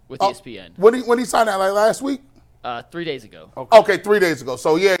year with ESPN. When he signed that, like last week? 3 days ago. Okay, 3 days ago.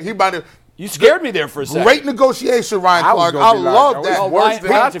 So yeah, he might have. You scared me there for a second. Great negotiation, Ryan Clark. I love that.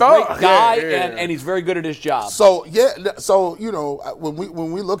 Ryan's a great guy, and he's very good at his job. So you know,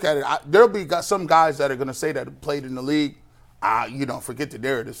 when we look at it, there'll be some guys that are going to say that have played in the league. Forget the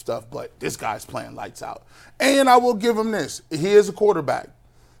narrative stuff, but this guy's playing lights out. And I will give him this: he is a quarterback.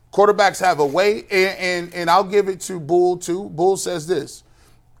 Quarterbacks have a way, and I'll give it to Bull too. Bull says this: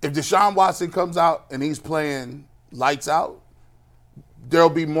 if Deshaun Watson comes out and he's playing lights out, there'll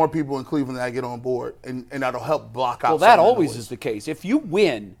be more people in Cleveland that get on board, and that'll help block out. Well, that always is the case. If you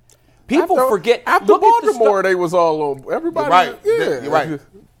win, people forget. After Baltimore, they was all on. Everybody, right? Yeah, you're right.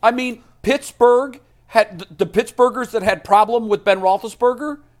 I mean, Pittsburgh had the Pittsburghers that had problem with Ben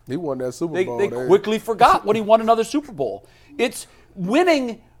Roethlisberger. He won that Super Bowl. They quickly forgot when he won another Super Bowl. It's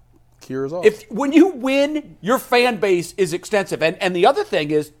winning. Cures all. When you win, your fan base is extensive. And the other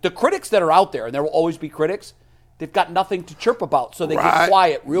thing is the critics that are out there, and there will always be critics, they've got nothing to chirp about, so they get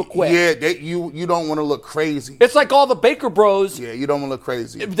quiet real quick. Yeah, you don't want to look crazy. It's like all the Baker Bros. Yeah, you don't want to look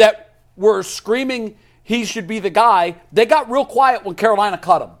crazy. That were screaming he should be the guy. They got real quiet when Carolina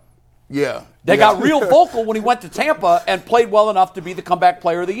cut him. Yeah. They got real vocal when he went to Tampa and played well enough to be the comeback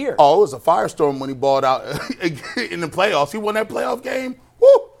player of the year. Oh, it was a firestorm when he balled out in the playoffs. He won that playoff game. Woo!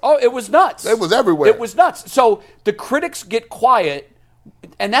 Oh, it was nuts. It was everywhere. It was nuts. So the critics get quiet,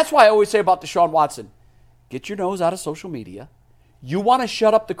 and that's why I always say about Deshaun Watson, get your nose out of social media. You want to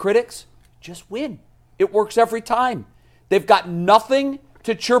shut up the critics? Just win. It works every time. They've got nothing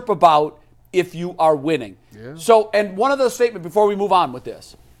to chirp about if you are winning. Yeah. So, and one of the statements before we move on with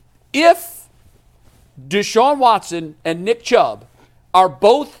this, if Deshaun Watson and Nick Chubb are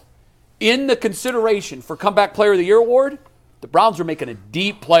both in the consideration for Comeback Player of the Year award, the Browns are making a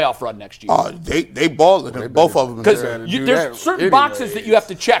deep playoff run next year. Oh, they balling. Both of them. Because there's certain boxes that you have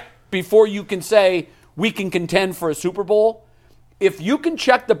to check before you can say we can contend for a Super Bowl. If you can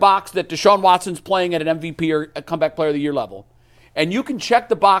check the box that Deshaun Watson's playing at an MVP or a Comeback Player of the Year level, and you can check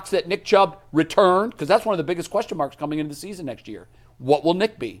the box that Nick Chubb returned, because that's one of the biggest question marks coming into the season next year. What will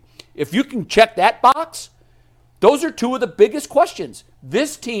Nick be? If you can check that box, those are two of the biggest questions.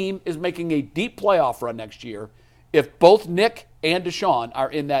 This team is making a deep playoff run next year if both Nick and Deshaun are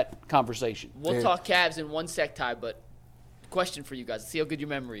in that conversation. We'll talk Cavs in 1 sec, Ty, but question for you guys. See how good your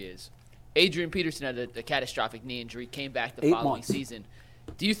memory is. Adrian Peterson had a catastrophic knee injury, came back the following season.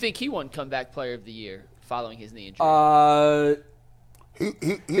 Do you think he won Comeback Player of the Year following his knee injury?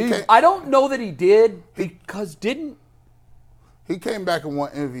 I don't know that he did, because he came back and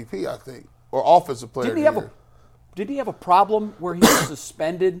won MVP, I think, or Offensive Player of the Year. Did he have a problem where he was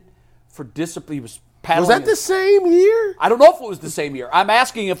suspended for discipline? He was paddling. Was that the same year? I don't know if it was the same year. I'm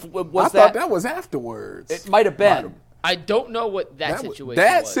asking if it was I thought that was afterwards. It might have been. I don't know what that situation was.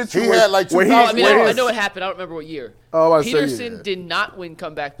 That situation. He had like 2 I know it happened. I don't remember what year. Oh, Peterson did not win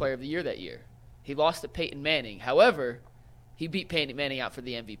Comeback Player of the Year that year. He lost to Peyton Manning. However, he beat Peyton Manning out for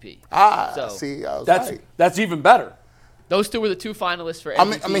the MVP. See, I was That's even better. Those two were the two finalists for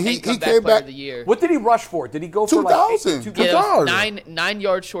MVP he and Comeback came Player back. of the Year. What did he rush for? Did he go for 2,000? like 2,000? Yeah, 9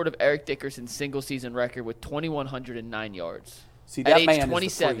 yards short of Eric Dickerson's single-season record with 2,109 yards. See, that at age man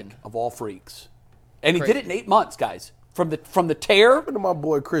 27. is the freak of all freaks. And he did it in 8 months, guys. From the tear to my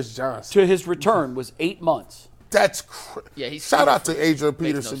boy Chris Johnson to his return was 8 months. That's shout out to Adrian Makes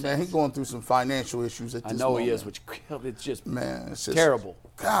Peterson, no man. sense. He's going through some financial issues at this moment. I know he is, which it's just terrible.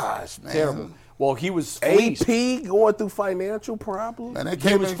 Gosh, man. Terrible. Well, he was fleeced. AP going through financial problems. And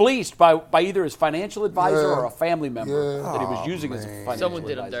he was fleeced by either his financial advisor or a family member that he was using as a financial Someone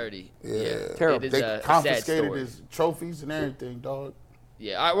did advisor. him dirty. Yeah. Terrible. It is They a confiscated sad story. his trophies and everything, dog.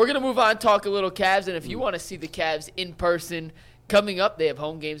 Yeah, all right, we're going to move on, talk a little Cavs, and if you want to see the Cavs in person, coming up, they have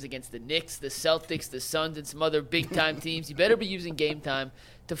home games against the Knicks, the Celtics, the Suns, and some other big-time teams. You better be using Game Time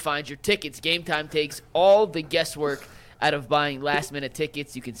to find your tickets. Game Time takes all the guesswork out of buying last-minute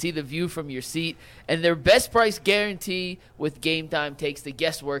tickets. You can see the view from your seat, and their best price guarantee with Game Time takes the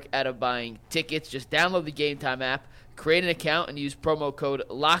guesswork out of buying tickets. Just download the Game Time app, create an account, and use promo code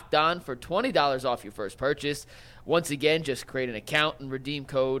LOCKEDON for $20 off your first purchase. Once again, just create an account and redeem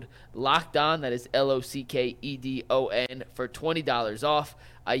code LOCKEDON, that is LOCKEDON, for $20 off.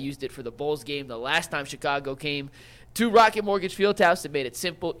 I used it for the Bulls game the last time Chicago came to Rocket Mortgage Fieldhouse. It made it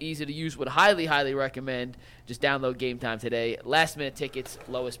simple, easy to use. Would highly, highly recommend. Just download Game Time today. Last-minute tickets,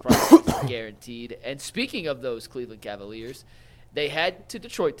 lowest price guaranteed. And speaking of those Cleveland Cavaliers, they head to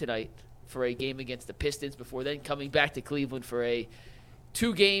Detroit tonight for a game against the Pistons before then coming back to Cleveland for a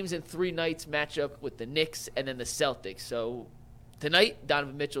 2 games and 3 nights matchup with the Knicks and then the Celtics. So tonight,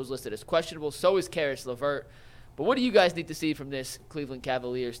 Donovan Mitchell is listed as questionable. So is Karis LeVert. But what do you guys need to see from this Cleveland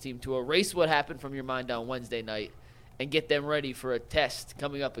Cavaliers team to erase what happened from your mind on Wednesday night and get them ready for a test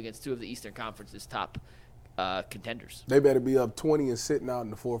coming up against 2 of the Eastern Conference's top contenders? They better be up 20 and sitting out in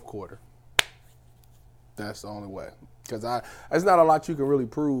the fourth quarter. That's the only way. Because there's not a lot you can really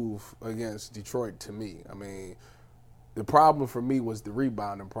prove against Detroit to me. I mean, the problem for me was the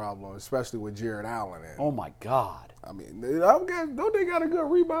rebounding problem, especially with Jared Allen. And, Oh, my God. I mean, don't they got a good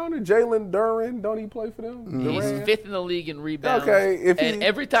rebounder? Jalen Duren, don't he play for them? He's Durant? 5th in the league in rebounds. Okay, and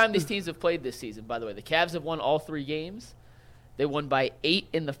every time these teams have played this season, by the way, the Cavs have won all 3 games. They won by 8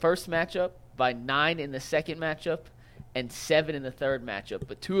 in the first matchup, by 9 in the second matchup, and 7 in the third matchup.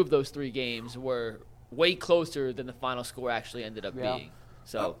 But 2 of those 3 games were way closer than the final score actually ended up being.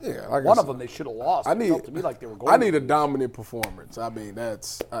 So like one of them they should have lost. It felt to me like they were going. I need a dominant performance. I mean,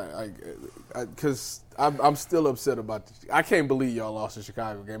 that's because I'm still upset about this. I can't believe y'all lost the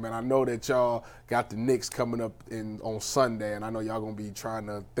Chicago game, and I know that y'all got the Knicks coming up on Sunday, and I know y'all gonna be trying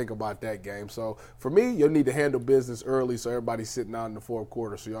to think about that game. So for me, you'll need to handle business early, so everybody's sitting out in the fourth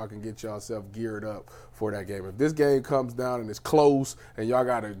quarter, so y'all can get yourself geared up for that game. If this game comes down and it's close, and y'all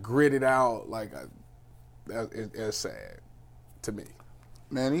gotta grit it out, it's sad to me.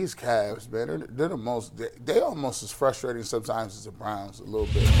 Man, these Cavs, man, they're the most. They almost as frustrating sometimes as the Browns a little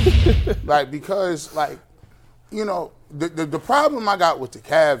bit, because the problem I got with the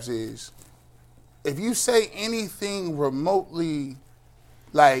Cavs is if you say anything remotely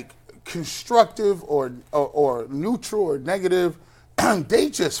constructive or neutral or negative, they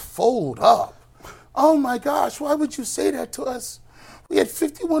just fold up. Oh my gosh, why would you say that to us? We had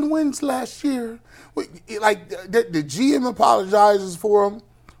 51 wins last year. The GM apologizes for him.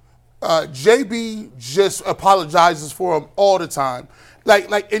 JB just apologizes for him all the time.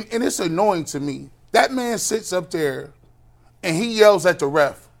 And it's annoying to me. That man sits up there and he yells at the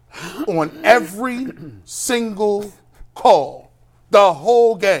ref on every single call, the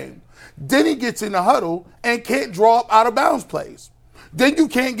whole game. Then he gets in the huddle and can't draw up out of bounds plays. Then you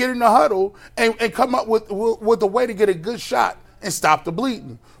can't get in the huddle and come up with a way to get a good shot and stop the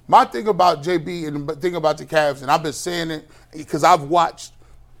bleeding. My thing about JB and the thing about the Cavs, and I've been saying it because I've watched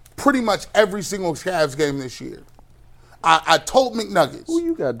pretty much every single Cavs game this year. I told McNuggets. Who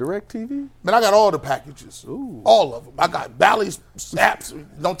you got, DirecTV? Man, I got all the packages. Ooh. All of them. I got Bally's apps.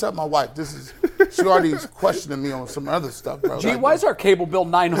 Don't tell my wife. She already questioning me on some other stuff, bro. Gee, why is our cable bill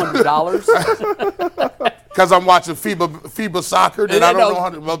 $900? Because I'm watching FIBA soccer that I don't know how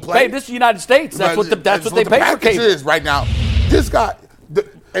to play. Hey, this is the United States. That's what they pay for cable. Is right now. This guy,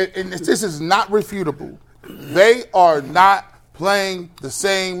 and this is not refutable. They are not playing the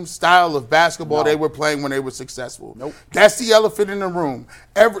same style of basketball they were playing when they were successful. Nope. That's the elephant in the room.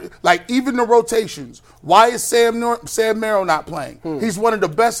 Even the rotations. Why is Sam Merrill not playing? He's one of the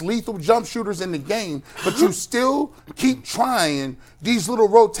best lethal jump shooters in the game, but you still keep trying these little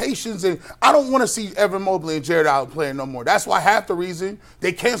rotations. And I don't want to see Evan Mobley and Jared Allen playing no more. That's why half the reason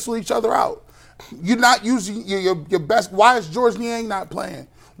they cancel each other out. You're not using your best. Why is George Niang not playing?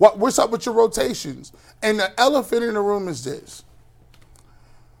 What's up with your rotations? And the elephant in the room is this.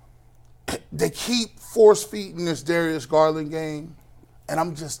 They keep force-feeding this Darius Garland game, and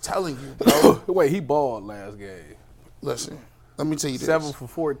I'm just telling you, bro. Wait, he balled last game. Listen, let me tell you this. 7 for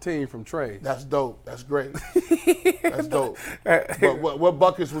 14 from Trey. That's dope. That's great. That's dope. But what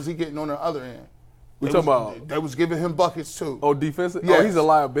buckets was he getting on the other end? They was giving him buckets, too. Oh, defensive? Yes. Oh, he's a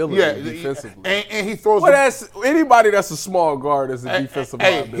liability defensively. And he throws anybody that's a small guard is a defensive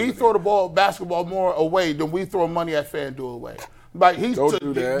liability. He throw the basketball more away than we throw money at FanDuel away. Don't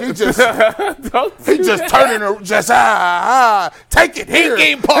do that. He just turning, take it here.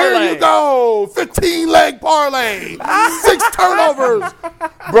 Game parlay. Here you go. 15-leg parlay. 6 turnovers.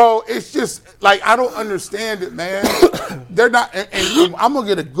 Bro, it's just, I don't understand it, man. They're not, and I'm going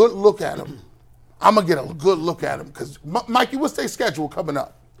to get a good look at them. Because, Mikey, what's their schedule coming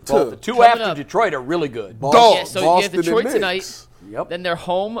up? Well, the two after Detroit are really good. Yeah, so you have Detroit tonight. Yep. Then they're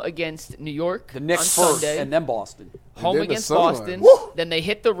home against New York. The Knicks on first, Sunday. and then Boston. Home against Boston. Woo! Then they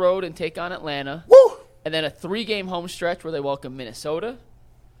hit the road and take on Atlanta. Woo! And then a 3-game home stretch where they welcome Minnesota,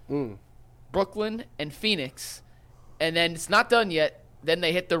 Brooklyn, and Phoenix. And then it's not done yet. Then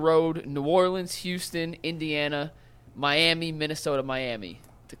they hit the road: New Orleans, Houston, Indiana, Miami, Minnesota, Miami.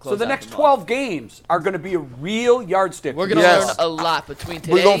 So the next 12 games are going to be a real yardstick. We're going to learn a lot between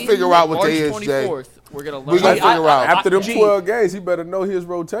today. We're going to figure out what March they is, 24th. We're going to learn. We're going to figure out. After them 12 games, he better know his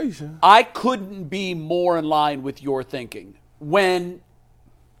rotation. I couldn't be more in line with your thinking. When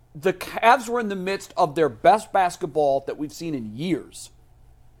the Cavs were in the midst of their best basketball that we've seen in years,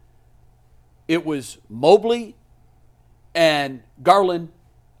 it was Mobley and Garland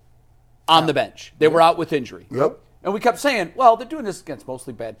on the bench. They were out with injury. Yep. And we kept saying, well, they're doing this against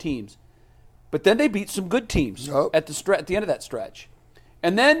mostly bad teams. But then they beat some good teams at the end of that stretch.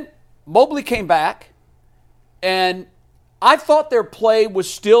 And then Mobley came back, and I thought their play was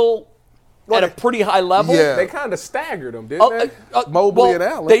still at a pretty high level. Yeah. They kind of staggered them, didn't they? Mobley and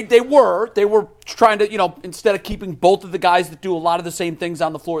Allen. They were trying to, instead of keeping both of the guys that do a lot of the same things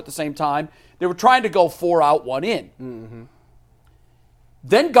on the floor at the same time, they were trying to go 4 out, 1 in. Mm-hmm.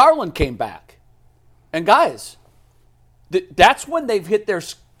 Then Garland came back. And guys, that's when they've hit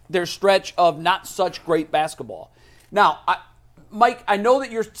their stretch of not such great basketball. Now, Mike, I know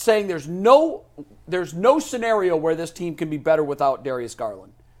that you're saying there's no scenario where this team can be better without Darius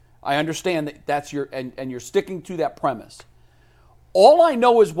Garland. I understand that that's and you're sticking to that premise. All I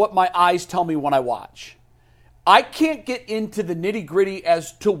know is what my eyes tell me when I watch. I can't get into the nitty-gritty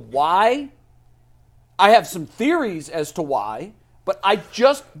as to why. I have some theories as to why, but I'm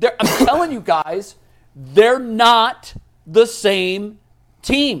telling you guys, they're not the same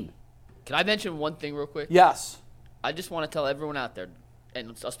team. Can I mention one thing real quick? Yes. I just want to tell everyone out there,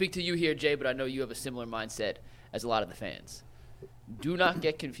 and I'll speak to you here, Jay, but I know you have a similar mindset as a lot of the fans. Do not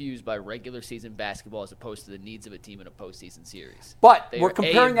get confused by regular season basketball as opposed to the needs of a team in a postseason series. But we're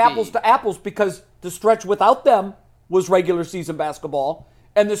comparing apples to apples because the stretch without them was regular season basketball,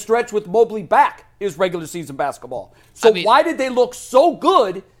 and the stretch with Mobley back is regular season basketball. So why did they look so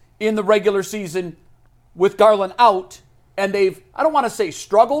good in the regular season with Garland out, and they've, I don't want to say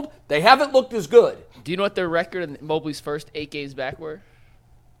struggled, they haven't looked as good. Do you know what their record in Mobley's first 8 games back were?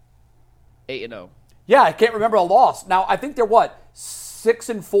 8-0. Yeah, I can't remember a loss. Now, I think they're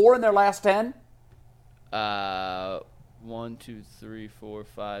 6-4 in their last 10? 1, 2, 3, 4,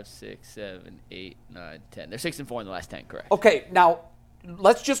 5, 6, 7, 8, 9, 10. They're 6-4 in the last 10, correct? Okay, now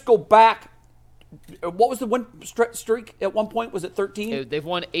let's just go back. What was the win streak at one point? Was it 13? They've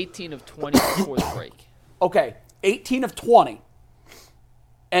won 18 of 20 before the break. Okay, 18 of 20.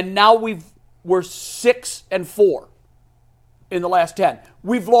 And now we're 6-4 in the last 10.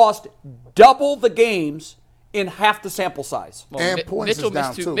 We've lost double the games in half the sample size. Well, and points is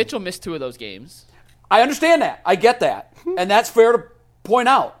down too. Mitchell missed 2 of those games. I understand that. I get that. And that's fair to point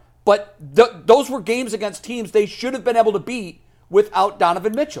out. But those were games against teams they should have been able to beat without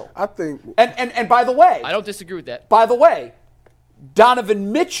Donovan Mitchell. I think. And by the way. I don't disagree with that. By the way,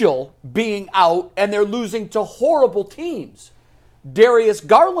 Donovan Mitchell being out and they're losing to horrible teams. Darius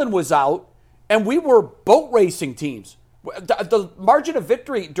Garland was out and we were boat racing teams. The margin of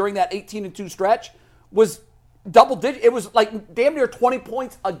victory during that 18-2 stretch was double digit. It was like damn near 20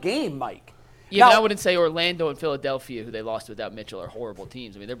 points a game, Mike. Yeah, but I wouldn't say Orlando and Philadelphia, who they lost without Mitchell, are horrible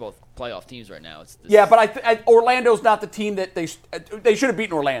teams. I mean, they're both playoff teams right now. Yeah, but Orlando's not the team that they should have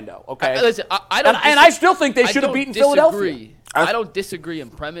beaten Orlando. Okay, listen, I don't. And I still think they should have beaten Philadelphia. I don't disagree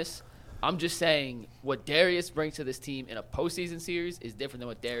in premise. I'm just saying what Darius brings to this team in a postseason series is different than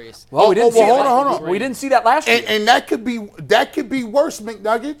what Darius. Well, we didn't see hold on. We didn't see that last year, and that could be worse,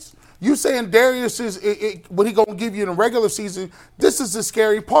 McNuggets. You saying Darius is what he gonna give you in the regular season? This is the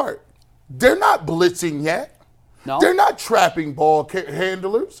scary part. They're not blitzing yet. No. They're not trapping ball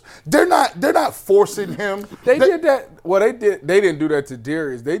handlers. They're not forcing him. They did that. Well, they didn't do that to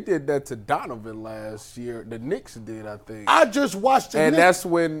Darius. They did that to Donovan last year. The Knicks did, I think. I just watched it. And that's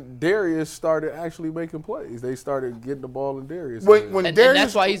when Darius started actually making plays. They started getting the ball in Darius. And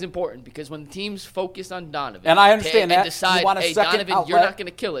that's why he's important, because when teams focus on Donovan, and I understand that, and decide, hey, Donovan, outlet. You're not going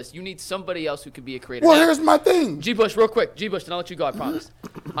to kill us. You need somebody else who can be a creator. Well, here's my thing. G. Bush, real quick. G. Bush, and I'll let you go, I promise.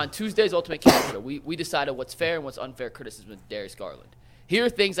 On Tuesday's Ultimate Capture, we decided what's fair and what's unfair criticism of Darius Garland. Here are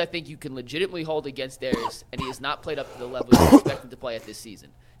things I think you can legitimately hold against Darius, and he has not played up to the level you expect him to play at this season.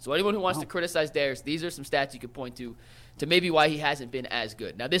 So anyone who wants to criticize Darius, these are some stats you could point to maybe why he hasn't been as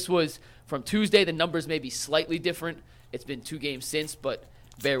good. Now, this was from Tuesday. The numbers may be slightly different. It's been 2 games since, but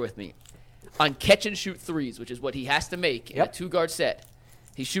bear with me. On catch-and-shoot threes, which is what he has to make in a 2-guard set,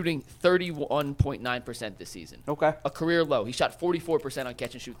 he's shooting 31.9% this season. Okay. A career low. He shot 44% on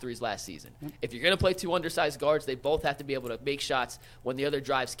catch-and-shoot threes last season. If you're going to play 2 undersized guards, they both have to be able to make shots when the other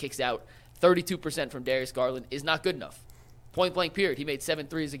drives kicks out. 32% from Darius Garland is not good enough. Point-blank period. He made 7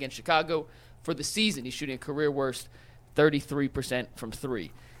 threes against Chicago. For the season, he's shooting a career-worst 33% from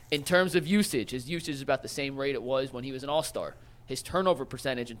 3. In terms of usage, his usage is about the same rate it was when he was an all-star. His turnover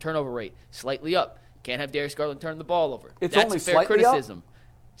percentage and turnover rate, slightly up. Can't have Darius Garland turn the ball over. It's That's only fair slightly criticism. up?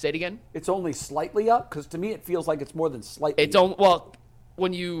 Say it again? It's only slightly up? Because to me it feels like it's more than slightly up. Well,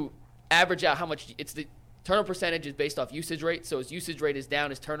 when you average out how much, it's the turnover percentage is based off usage rate. So his usage rate is down,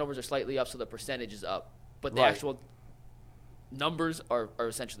 his turnovers are slightly up, so the percentage is up. But the actual numbers are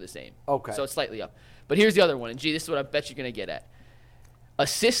essentially the same. Okay. So it's slightly up. But here's the other one, and this is what I bet you're going to get at.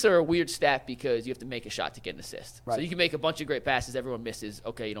 Assists are a weird stat because you have to make a shot to get an assist. Right. So you can make a bunch of great passes, everyone misses,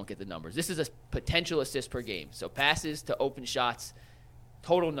 okay, you don't get the numbers. This is a potential assist per game. So passes to open shots,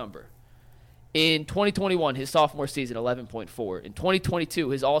 total number. In 2021, his sophomore season, 11.4. In 2022,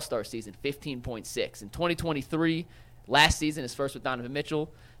 his all-star season, 15.6. In 2023, last season, his first with Donovan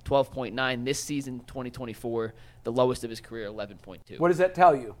Mitchell, 12.9. This season, 2024, the lowest of his career, 11.2. What does that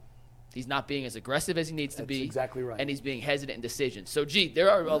tell you? He's not being as aggressive as he needs to be. That's exactly right. And he's being hesitant in decisions. So, there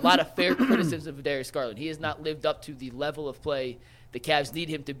are a lot of fair criticisms of Darius Garland. He has not lived up to the level of play the Cavs need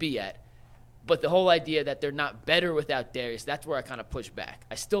him to be at. But the whole idea that they're not better without Darius, that's where I kind of push back.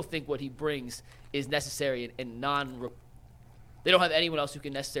 I still think what he brings is necessary and they don't have anyone else who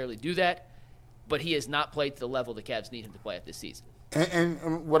can necessarily do that, but he has not played to the level the Cavs need him to play at this season.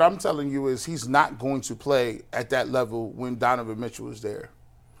 And what I'm telling you is he's not going to play at that level when Donovan Mitchell is there.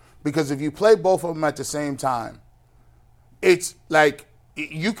 Because if you play both of them at the same time, it's like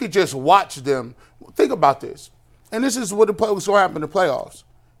you could just watch them. Think about this. And this is what's going to happen in the playoffs.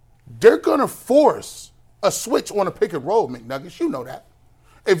 They're going to force a switch on a pick and roll, McNuggets. You know that.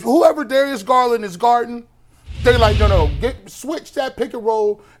 If whoever Darius Garland is guarding, they're like, no, switch that pick and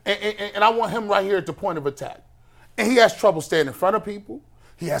roll, and I want him right here at the point of attack. And he has trouble staying in front of people.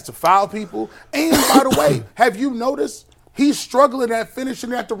 He has to foul people. And by the way, have you noticed he's struggling at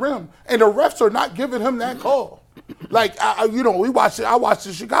finishing at the rim, and the refs are not giving him that call. Like, I watched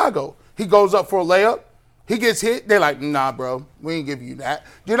in Chicago. He goes up for a layup. He gets hit. They're like, nah, bro, we ain't giving you that.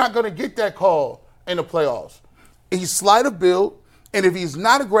 You're not going to get that call in the playoffs. He's slight of build, and if he's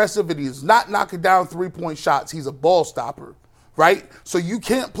not aggressive and he's not knocking down three-point shots, he's a ball stopper, right? So you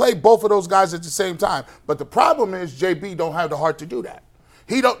can't play both of those guys at the same time. But the problem is JB don't have the heart to do that.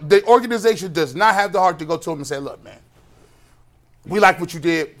 The organization does not have the heart to go to him and say, look, man, we like what you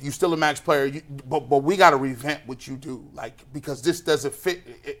did. You still a max player, but we got to revamp what you do, because this doesn't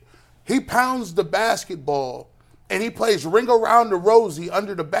fit. He pounds the basketball, and he plays ring around the rosy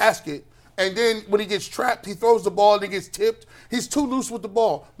under the basket, and then when he gets trapped, he throws the ball and he gets tipped. He's too loose with the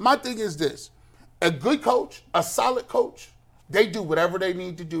ball. My thing is this. A good coach, a solid coach, they do whatever they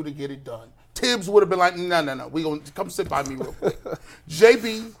need to do to get it done. Tibbs would have been like, no. We gonna come sit by me real quick.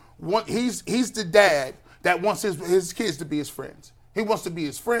 JB, he's the dad that wants his kids to be his friends. He wants to be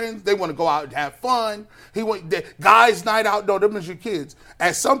his friends. They want to go out and have fun. Guys' night out. No, them is your kids.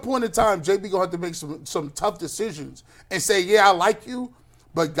 At some point in time, JB gonna have to make some tough decisions and say, yeah, I like you,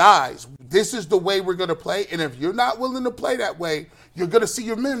 but guys, this is the way we're gonna play. And if you're not willing to play that way, you're gonna see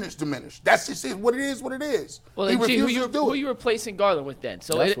your minutes diminish. That's just what it is. What it is. Well, he then, refuses to do it. Who are you replacing Garland with then?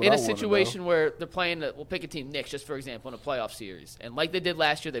 So in a situation where they're playing, we'll pick a team, Knicks, just for example, in a playoff series, and like they did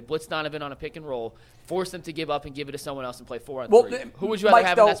last year, they blitzed Donovan on a pick and roll, forced them to give up and give it to someone else and play 4-on-3. Who would you rather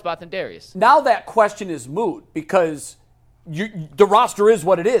have in that spot than Darius? Now that question is moot because the roster is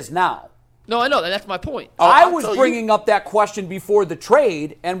what it is now. No, I know, and that's my point. I was bringing up that question before the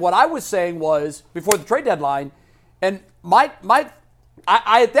trade, and what I was saying was before the trade deadline, and I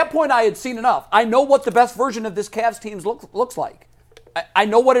at that point I had seen enough. I know what the best version of this Cavs team looks like. I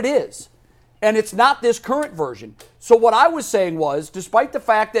know what it is, and it's not this current version. So what I was saying was, despite the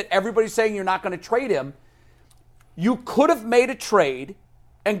fact that everybody's saying you're not going to trade him, you could have made a trade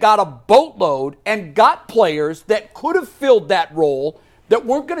and got a boatload and got players that could have filled that role that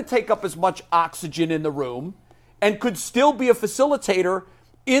weren't going to take up as much oxygen in the room and could still be a facilitator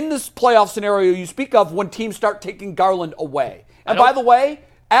in this playoff scenario you speak of when teams start taking Garland away. And by the way,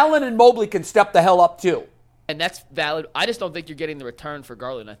 Allen and Mobley can step the hell up too. And that's valid. I just don't think you're getting the return for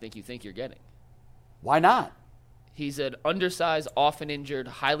Garland I think you think you're getting. Why not? He's an undersized, often injured,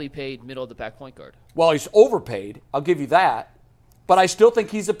 highly paid, middle-of-the-pack point guard. Well, he's overpaid. I'll give you that. But I still think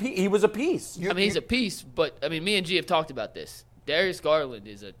he was a piece. He's a piece, but, me and G have talked about this. Darius Garland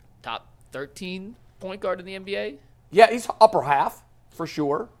is a top 13 point guard in the NBA. Yeah, he's upper half, for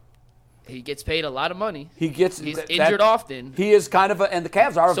sure. He gets paid a lot of money. He's injured often. He is kind of and the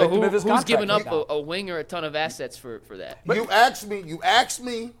Cavs are a victim of his contract. Who's giving up a wing or a ton of assets for that? But you asked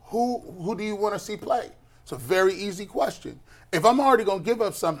me who do you want to see play? It's a very easy question. If I'm already going to give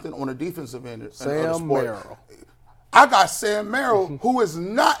up something on a defensive end of the sport, Merrill. I got Sam Merrill, who is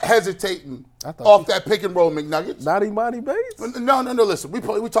not hesitating off that pick and roll, McNuggets. Not Imani Bates? No. Listen, we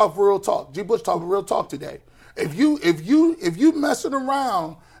talk for real talk. G. Bush talking real talk today. If you messing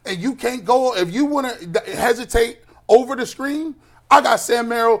around and you can't go, if you want to hesitate over the screen, I got Sam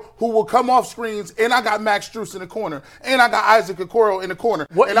Merrill who will come off screens, and I got Max Strus in the corner, and I got Isaac Okoro in the corner.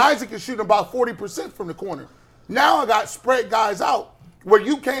 Isaac is shooting about 40% from the corner. Now I got spread guys out where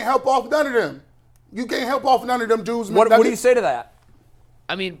you can't help off none of them. You can't help off none of them dudes. What do you say to that?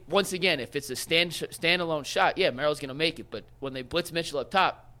 Once again, if it's a standalone shot, yeah, Merrill's going to make it. But when they blitz Mitchell up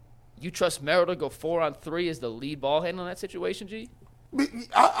top, you trust Merrill to go 4-on-3 as the lead ball handler in that situation, G?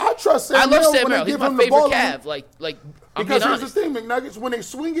 I trust Sam Merrill. I love Sam Merrill. He's my favorite Cav. Because here's the thing, McNuggets. When they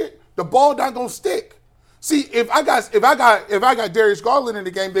swing it, the ball not going to stick. See, if I got Darius Garland in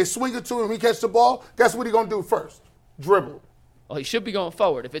the game, they swing it to him, he catch the ball, guess what he going to do first? Dribble. Well, he should be going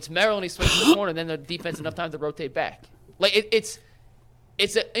forward. If it's Merrill and he swings to the corner, then the defense enough time to rotate back. It's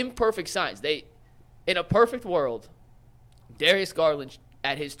an imperfect science. In a perfect world, Darius Garland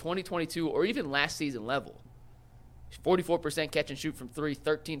at his 2022 or even last season level, 44% catch and shoot from 3,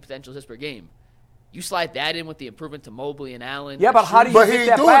 13 potential assists per game. You slide that in with the improvement to Mobley and Allen. Yeah, but how do you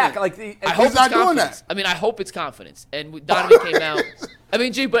get that back? He's not doing that. I hope it's confidence. And Donovan came out. I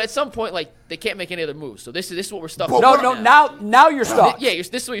mean, but at some point, like, they can't make any other moves. So this is what we're stuck with. Now you're stuck. Yeah,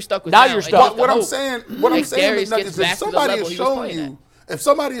 this is what you're stuck with. Now you're stuck. What I'm saying, Darius is if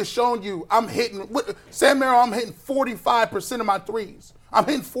somebody has shown you, I'm hitting Sam Merrill, I'm hitting 45% of my threes. I'm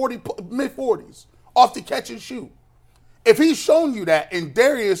hitting mid-40s off the catch and shoot. If he's shown you that and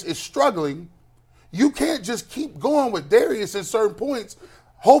Darius is struggling, you can't just keep going with Darius at certain points,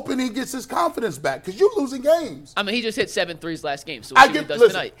 hoping he gets his confidence back because you're losing games. I mean, he just hit 7 threes last game, so we'll see what he does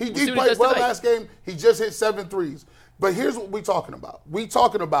tonight. He played well last game. He just hit 7 threes. But here's what we're talking about. We're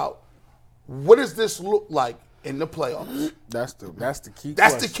talking about what does this look like in the playoffs? That's the key.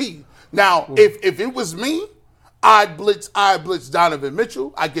 That's the key. Now, if it was me, I'd blitz Donovan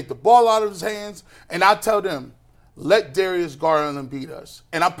Mitchell. I get the ball out of his hands, and I tell them, let Darius Garland beat us.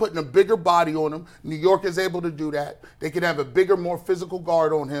 And I'm putting a bigger body on him. New York is able to do that. They can have a bigger, more physical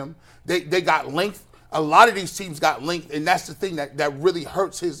guard on him. They got length. A lot of these teams got length, and that's the thing that really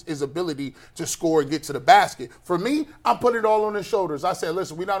hurts his ability to score and get to the basket. For me, I'm putting it all on his shoulders. I said,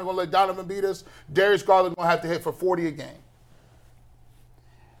 listen, we're not going to let Donovan beat us. Darius Garland going to have to hit for 40 a game.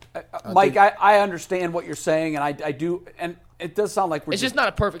 Mike, I understand what you're saying, and I do, and it does sound like we're just not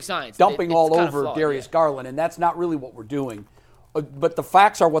a perfect science. Dumping all over flawed, Darius Garland, and that's not really what we're doing. But the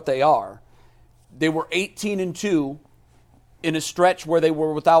facts are what they are. They were 18-2 in a stretch where they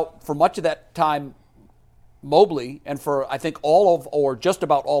were without, for much of that time, Mobley, and for I think just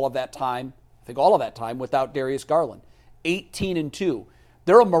about all of that time, without Darius Garland. 18-2.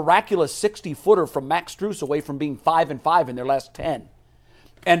 They're a miraculous 60-footer from Max Strus away from being 5-5 in their last 10.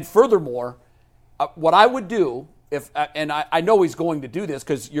 And furthermore, what I would do, and I know he's going to do this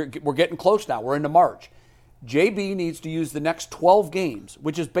because we're getting close now. We're into March. JB needs to use the next 12 games,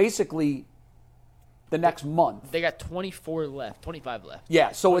 which is basically the next month. They got 25 left.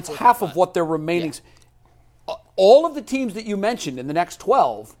 Yeah, so it's half of what they're remaining. Yeah. All of the teams that you mentioned in the next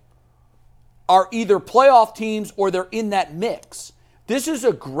 12 are either playoff teams or they're in that mix. This is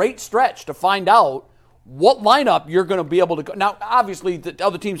a great stretch to find out what lineup you're going to be able to go. Now, obviously, the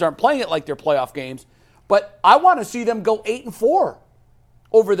other teams aren't playing it like they're playoff games, but I want to see them go 8-4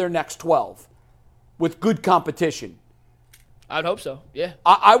 over their next 12 with good competition. I'd hope so, yeah.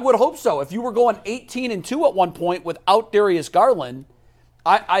 I would hope so. If you were going 18-2 at one point without Darius Garland,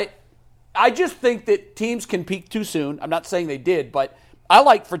 I just think that teams can peak too soon. I'm not saying they did, but I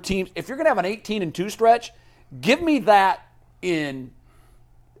like for teams, if you're going to have an 18-2 stretch, give me that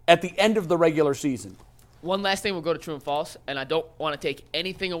at the end of the regular season. One last thing, we'll go to true and false, and I don't want to take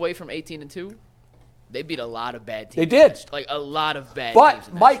anything away from 18-2. They beat a lot of bad teams. They did. Like a lot of bad teams.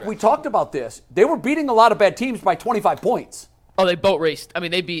 But, Mike, we talked about this. They were beating a lot of bad teams by 25 points. Oh, they boat raced. I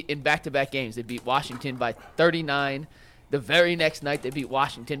mean, they beat in back-to-back games. They beat Washington by 39. The very next night, they beat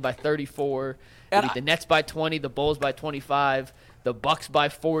Washington by 34. They beat the Nets by 20, the Bulls by 25, the Bucks by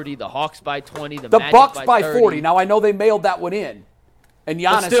 40, the Hawks by 20, the Magic Bucks by 30. 40. Now, I know they mailed that one in. And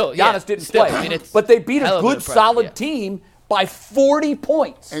Giannis didn't play. I mean, but they beat a good, solid team by 40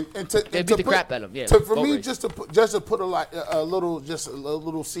 points. They beat the crap out of them. Yeah, for me, just to put a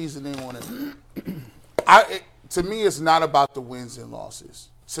little seasoning on it. To me, it's not about the wins and losses.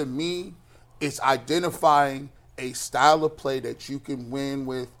 To me, it's identifying a style of play that you can win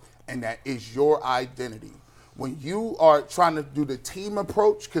with, and that is your identity. When you are trying to do the team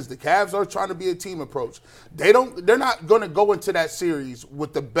approach, because the Cavs are trying to be a team approach, they're not going to go into that series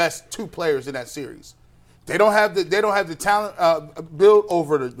with the best two players in that series. They don't have the talent built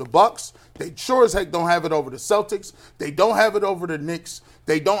over the Bucks. They sure as heck don't have it over the Celtics. They don't have it over the Knicks.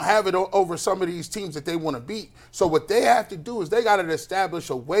 They don't have it over some of these teams that they want to beat. So what they have to do is they got to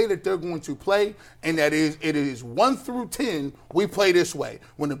establish a way that they're going to play, and it is 1 through 10, we play this way.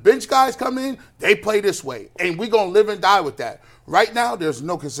 When the bench guys come in, they play this way, and we're going to live and die with that. Right now, there's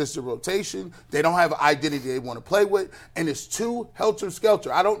no consistent rotation. They don't have an identity they want to play with, and it's too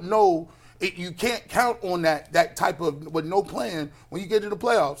helter-skelter. I don't know. You can't count on that type of, with no plan when you get to the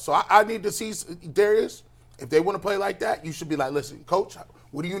playoffs. So I need to see Darius. If they want to play like that, you should be like, listen, coach,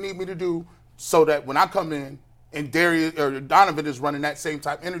 what do you need me to do so that when I come in and Darius or Donovan is running that same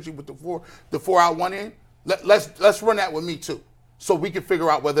type of energy with the 4 out 1 in, let's run that with me too. So we can figure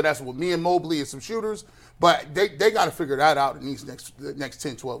out whether that's with me and Mobley and some shooters. But they got to figure that out in these next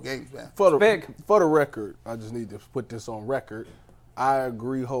 10, 12 games, man. For the record, I just need to put this on record. I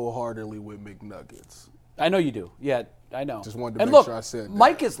agree wholeheartedly with McNuggets. I know you do. Yeah, I know. Just wanted to make sure I said that.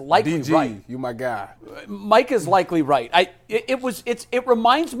 Mike is likely right. You my guy. Mike is likely right. It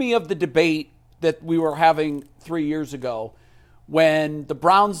reminds me of the debate that we were having 3 years ago when the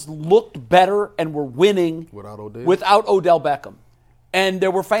Browns looked better and were winning without Odell Beckham. And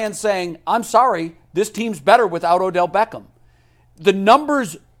there were fans saying, I'm sorry, this team's better without Odell Beckham. the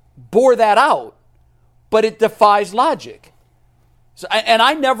numbers bore that out, but it defies logic. So, and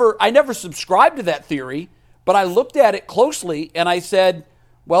I never subscribed to that theory, but I looked at it closely and I said,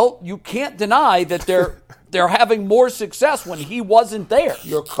 well, you can't deny that they're having more success when he wasn't there.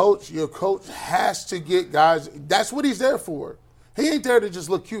 Your coach has to get guys. That's what he's there for. He ain't there to just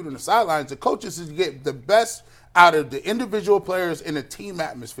look cute on the sidelines. The coach is to get the best out of the individual players in a team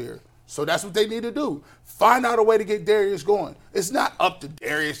atmosphere. So that's what they need to do. Find out a way to get Darius going. It's not up to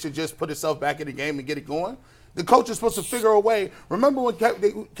Darius to just put himself back in the game and get it going. The coach is supposed to figure a way. Remember when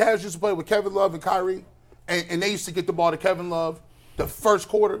Cavs used to play with Kevin Love and Kyrie, and they used to get the ball to Kevin Love the first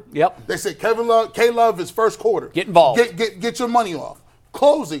quarter? Yep. They said K-Love is first quarter. Get involved. Get your money off.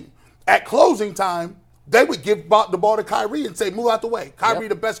 Closing. At closing time, they would give the ball to Kyrie and say, move out the way. Kyrie,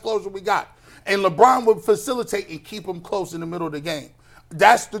 the best closer we got. And LeBron would facilitate and keep him close in the middle of the game.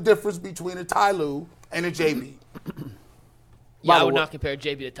 That's the difference between a Ty Lue and a JB. Yeah, I would not compare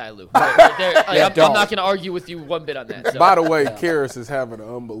JB to Ty Lue. I'm not going to argue with you one bit on that. So. By the way, Karras is having an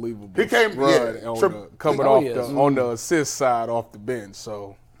unbelievable run coming on the assist side off the bench.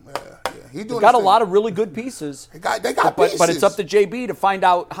 So he's got a lot of really good pieces. They got pieces. But it's up to JB to find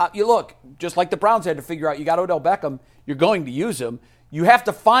out how you look. Just like the Browns had to figure out, you got Odell Beckham, you're going to use him. You have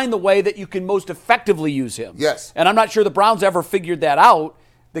to find the way that you can most effectively use him. Yes. And I'm not sure the Browns ever figured that out.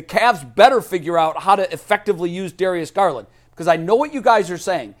 The Cavs better figure out how to effectively use Darius Garland. Because I know what you guys are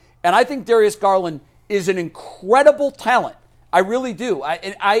saying. And I think Darius Garland is an incredible talent. I really do.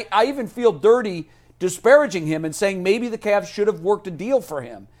 I even feel dirty disparaging him and saying maybe the Cavs should have worked a deal for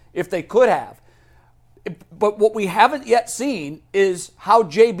him if they could have. But what we haven't yet seen is how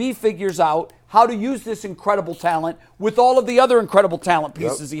JB figures out how to use this incredible talent with all of the other incredible talent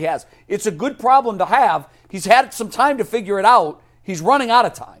pieces he has. It's a good problem to have. He's had some time to figure it out. He's running out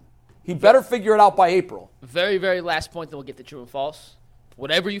of time. He better figure it out by April. Very, very last point, then we'll get to true and false.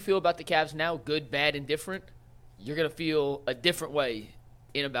 Whatever you feel about the Cavs now, good, bad, and different, you're going to feel a different way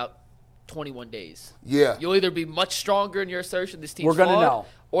in about 21 days. Yeah. You'll either be much stronger in your assertion this team's We're gonna flawed, know.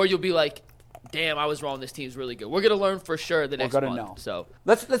 or you'll be like, damn, I was wrong, this team's really good. We're going to learn for sure the next month. Know. So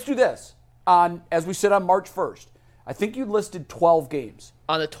let's do this. As we said on March 1st, I think you listed 12 games.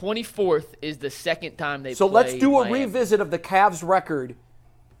 On the 24th is the second time they play So let's do a Miami. revisit of the Cavs record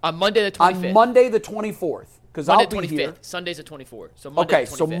on Monday the 25th. On Monday the 24th. Because I'll be 25th. here. Sunday's the 24th. So Monday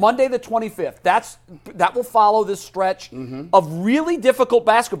the 25th. So Monday the 25th. That will follow this stretch of really difficult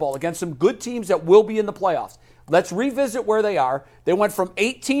basketball against some good teams that will be in the playoffs. Let's revisit where they are. They went from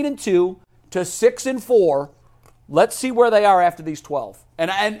 18-2 to 6-4. Let's see where they are after these 12. And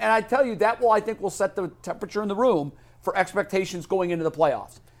I tell you, I think will set the temperature in the room for expectations going into the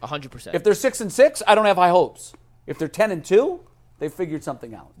playoffs. 100%. If they're 6-6, I don't have high hopes. If they're 10-2, they figured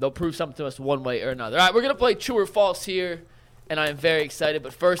something out. They'll prove something to us one way or another. All right, we're going to play true or false here, and I am very excited.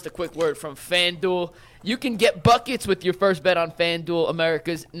 But first, a quick word from FanDuel. You can get buckets with your first bet on FanDuel,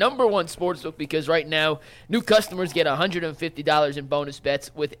 America's #1 sportsbook, because right now, new customers get $150 in bonus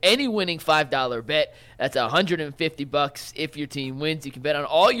bets with any winning $5 bet. That's $150 if your team wins. You can bet on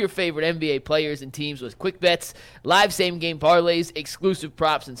all your favorite NBA players and teams with quick bets, live same-game parlays, exclusive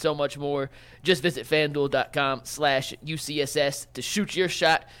props, and so much more. Just visit FanDuel.com/UCSS to shoot your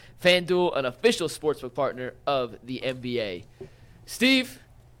shot. FanDuel, an official sportsbook partner of the NBA. Steve,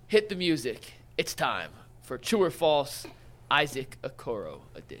 hit the music. It's time for True or False, Isaac Okoro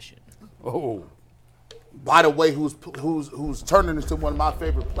edition. Oh, by the way, who's turning into one of my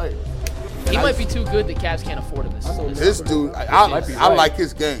favorite players? He might be too good. The Cavs can't afford him. This dude, I like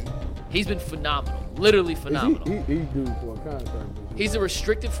his game. He's been phenomenal, literally phenomenal. He's due for a contract. He's a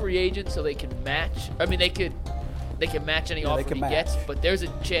restricted free agent, so they can match. I mean, they can match any offer he gets, but there's a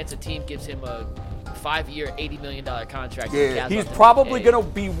chance a team gives him a 5-year, $80 million contract. Yeah. He's probably going to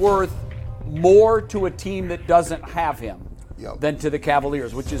be worth more to a team that doesn't have him than to the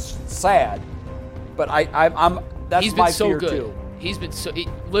Cavaliers, which is sad. But that's my fear too. He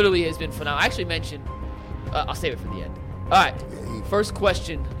literally has been phenomenal. I actually mentioned, I'll save it for the end. All right, first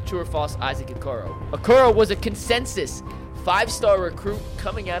question, true or false, Isaac Okoro. Okoro was a consensus 5-star recruit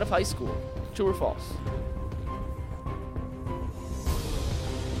coming out of high school. True or false?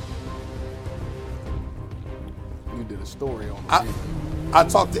 You did a story on I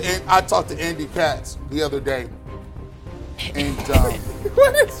talked to Andy Katz the other day, and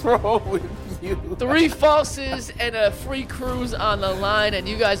what is wrong with you? 3 falses and a free cruise on the line, and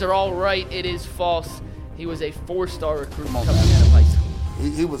you guys are all right. It is false. He was a 4-star recruit coming out of high school.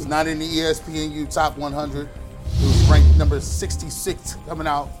 He was not in the ESPNU top 100. He was ranked number 66 coming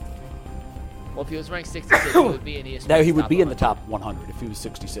out. Well, if he was ranked 66, he would be in ESPN. Now he would be in the top 100 if he was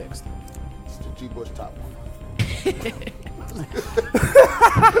 66th. It's the G. Bush top 100.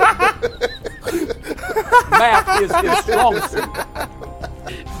 Math is his strong suit.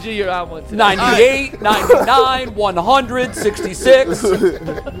 G, you're on one today. 98, 99, 100, 66.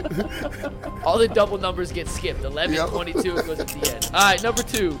 All the double numbers get skipped. 11, 22, it goes at the end. All right, number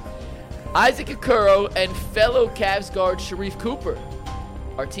 2. Isaac Okoro and fellow Cavs guard Sharif Cooper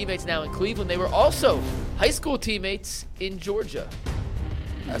are teammates now in Cleveland. They were also high school teammates in Georgia.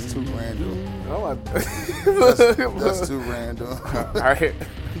 That's too random. Oh, That's too random. all right.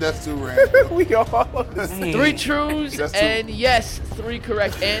 That's too random. We all. 3 trues and yes, 3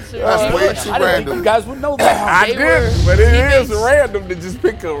 correct answers. That's way G-Bush. too I didn't think random. you guys would know that. I They did, were but it is teammates. random to just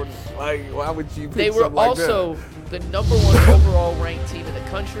pick a, like, why would you pick They were something like also the number 1 overall ranked team in the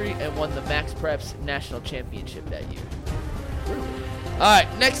country and won the Max Preps National Championship that year. All right,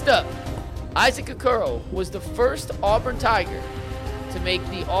 next up. Isaac Okoro was the first Auburn Tiger to make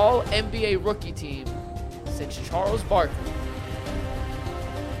the All-NBA rookie team since Charles Barkley.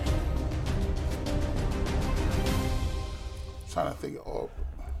 Trying to think of all.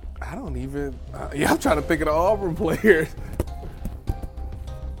 that? I don't even. I'm trying to think of the Auburn players.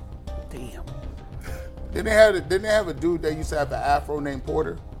 Damn. Didn't they have a dude that used to have an afro named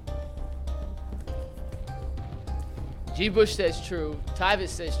Porter? G. Bush says true. Tyvis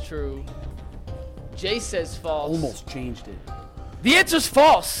says true. Jay says false. Almost changed it. The answer's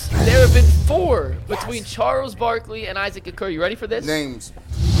false. There have been 4 between Charles Barkley and Isaac Okoro. You ready for this? Names.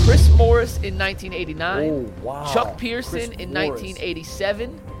 Chris Morris in 1989. Oh, wow. Chuck Pearson Chris in Morris.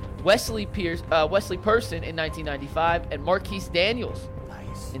 1987. Wesley Person in 1995, and Marquise Daniels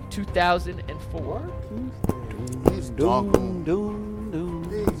Nice. in 2004. He's doom.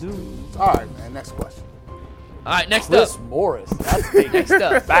 All right, man. Next question. All right, next Chris up. Morris. That's big. Next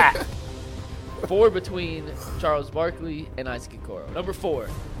up. Back. 4 between Charles Barkley and Isaac Okoro. Number 4.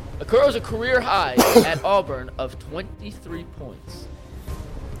 Okoro's a career high at Auburn of 23 points.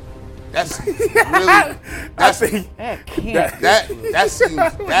 That's really. That's That can't.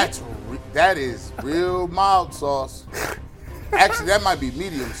 that is real mild sauce. Actually, that might be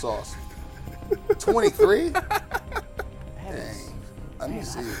medium sauce. 23. Dang. Let me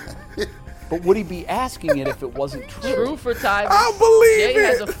see. But would he be asking it if it wasn't true? True for Tyvis. I believe Jay it.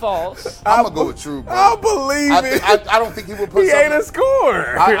 has a false. I'm gonna go with true, bro. I believe it. I don't think he would put He ain't a something.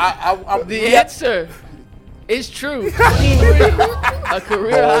 scorer. The answer is true. 23. A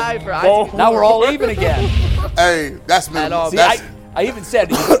career high for Isaac. Now we're all even again. Hey, that's me. At all. See, That's, I even said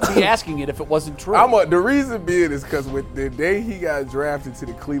he wouldn't be asking it if it wasn't true. The reason being is because with the day he got drafted to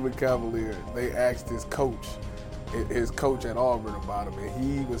the Cleveland Cavaliers, they asked his coach at Auburn about him,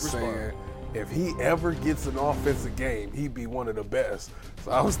 and he was saying if he ever gets an offensive game, he'd be one of the best.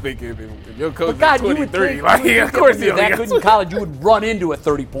 So I was thinking, if your coach But God, is you would 23, think, like, of course you're he'll that get good in college, you would run into a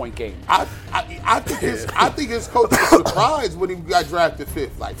 30-point game. I think his coach was surprised when he got drafted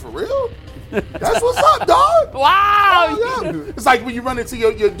 5th. Like, for real? That's what's up, dog. Wow! Yeah. It's like when you run into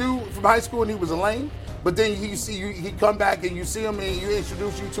your dude from high school and he was a lame, but then he come back and you see him and you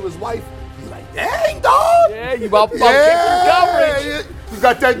introduce you to his wife. He's like, dang, dog. Yeah, you about kicked your coverage. Yeah. You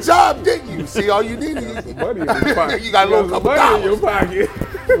got that job, didn't you? See, all you needed. money in your pocket. You got a little couple money in your dollars.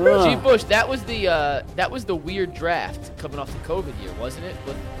 pocket. G. Bush, that was the weird draft coming off the COVID year, wasn't it?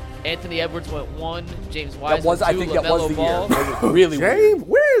 With Anthony Edwards went 1, James Wiseman 2, I think that was LaMelo the Ball. year. That was really weird. James,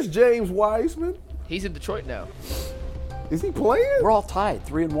 where's James Wiseman? He's in Detroit now. Is he playing? We're all tied,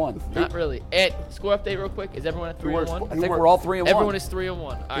 3-1. Not really. Ed, score update real quick. Is everyone at 3-1? I think we're all 3-1. Everyone is 3-1.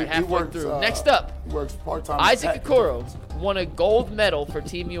 All right, He halfway works, through. Next up, He works part-time. Isaac Okoro won a gold medal for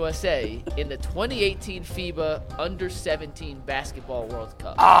Team USA in the 2018 FIBA Under-17 Basketball World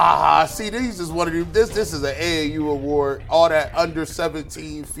Cup. See, these is one of them. This is an AAU award. All that under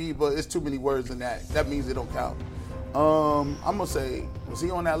 17 FIBA. It's too many words in that. That means it don't count. I'm gonna say, was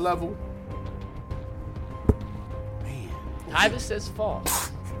he on that level? Tyvis says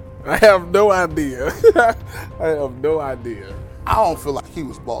false. I have no idea. I have no idea. I don't feel like he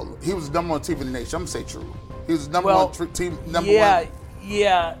was balling. He was the number 1 team in the nation. I'm gonna say true. He was the number 1 team. Number one.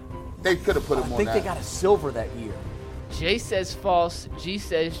 Yeah. They could have put him I on think that. they got a silver that year. Jay says false. G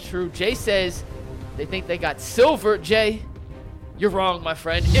says true. Jay says they think they got silver. Jay, you're wrong, my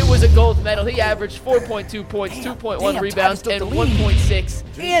friend. It was a gold medal. He averaged 4.2 points, 2.1 damn, rebounds, Tyvis took and the lead. 1.6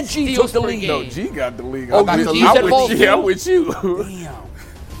 And G steals took the per lead. game. No, G got the league. Oh, I'm you with G you. said I'm false with you. too? I'm with you.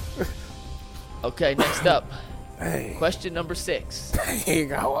 Damn. Okay, next up. Hey, Question number 6.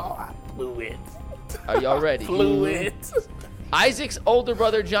 dang, I blew it. Are y'all ready? Blew it. Isaac's older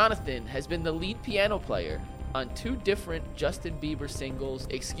brother Jonathan has been the lead piano player on 2 different Justin Bieber singles.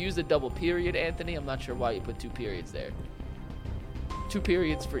 Excuse the double period, Anthony. I'm not sure why you put 2 periods there. 2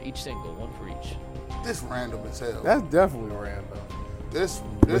 periods for each single, 1 for each. This random as hell. That's definitely random. This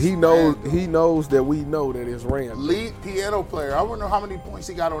But he knows. random. He knows that we know that it's random. Lead piano player. I wonder how many points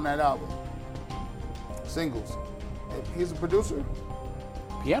he got on that album. Singles. He's a producer.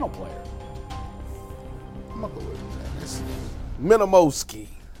 Piano player. I'm gonna go with that. Minimoski.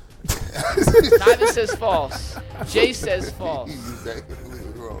 Tyvis says false. Jay says false. Exactly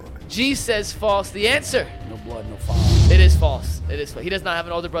wrong. G says false. The answer, No blood, no fire. it is false. It is false. He does not have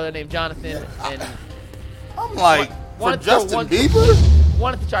an older brother named Jonathan. And I'm like, for wanted to throw Justin one- Bieber?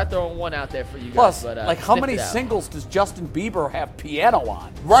 wanted to try throwing one out there for you guys. Plus, but, like, how sniffed many it out. singles does Justin Bieber have piano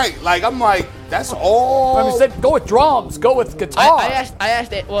on? Right. Like, I'm like, that's all. I mean, said, go with drums, go with guitar. I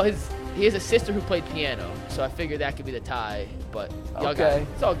asked that. Well, he has a sister who played piano, so I figured that could be the tie. But y'all got Okay. it.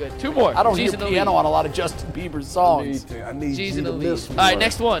 It's all good. 2 more. I don't G's hear in the piano lead. on a lot of Justin Bieber songs. I need G's you in the to lead. miss All one. right,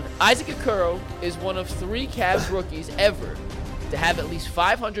 next one. Isaac Okoro is one of 3 Cavs rookies ever to have at least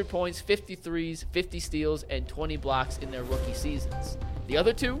 500 points, 50 threes, 50 steals, and 20 blocks in their rookie seasons. The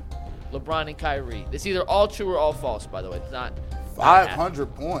other 2, LeBron and Kyrie. It's either all true or all false, by the way. It's not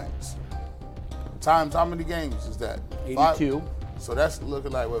 500 points. Times how many games is that? 82. So that's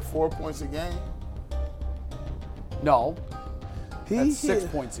looking like, what, 4 points a game? No, He that's 6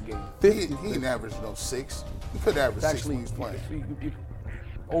 hit points a game. He didn't average no 6. He could average It's 6 when actually he was playing.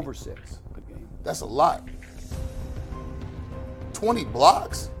 over 6 a game. That's a lot. 20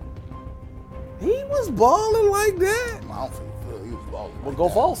 blocks? He was balling like that. I don't feel he was balling. Well, like go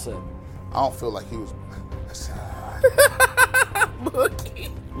that. false then. I don't feel like he was.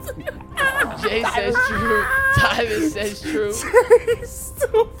 Jay says true. Tyvis says true.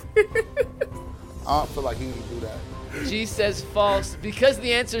 I don't feel like he can do that. G says false. Because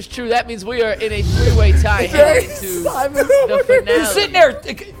the answer is true, that means we are in a 3-way tie heading into the finale. He's sitting there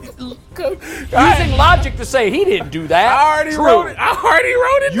using logic to say he didn't do that. I already True. wrote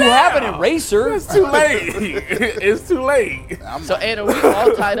it. You down. have an eraser. It's too late. It's too late. So, Anna, we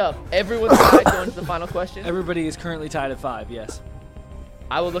all tied up. Everyone's tied going to the final question. Everybody is currently tied at 5. Yes.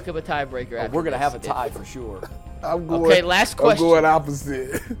 I will look up a tiebreaker after We're going to this. have a tie for sure. I'm going, Okay, last question. I'm going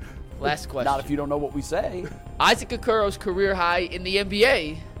opposite. Last question. Not if you don't know what we say. Isaac Okoro's career high in the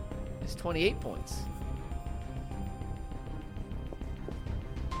NBA is 28 points.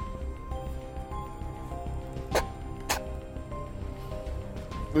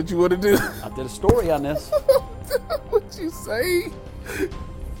 What you want to do? I did a story on this. What you say?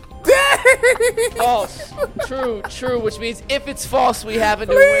 False. True, which means if it's false, we have a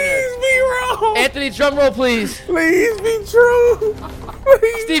new Please winner. be wrong. Anthony, drum roll, please. Please be true.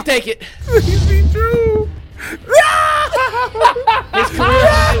 Please, Steve, take it. please be true. His career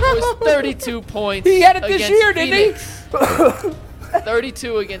high was 32 points. He had it this against year, didn't he? Phoenix.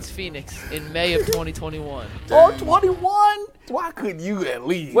 32 against Phoenix in May of 2021. Oh, 21. Why couldn't you at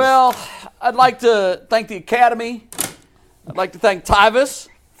least? Well, I'd like to thank the Academy. I'd like to thank Tyvis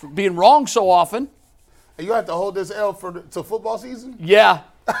for being wrong so often. And you have to hold this L till football season? Yeah.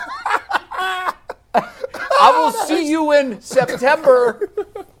 I will see you in September.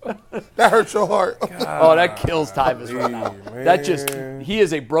 That hurts your heart. Oh, that kills Tyvis right now. man. That just, he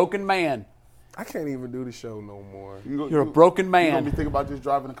is a broken man. I can't even do the show no more. You're a broken You gonna be man. thinking about just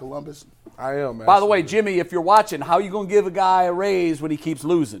driving to Columbus? I am. By the way, actually. Jimmy, if you're watching, how you going to give a guy a raise when he keeps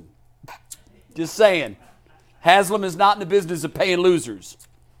losing? Just saying. Haslam is not in the business of paying losers.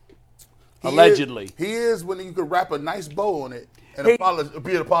 Allegedly. He is when you could wrap a nice bow on it and Hey,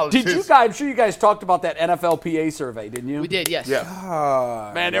 be an apologist. Did you guys, I'm sure you guys talked about that NFLPA survey, didn't you? We did, yes.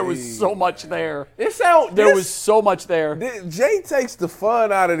 Yeah. Man, there was so much there. There Was so much there. Jay takes the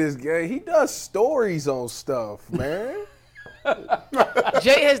fun out of this game. He does stories on stuff, man.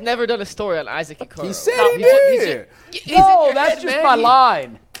 Jay has never done a story on Isaac Okoro. He said he did. did. No, that's just my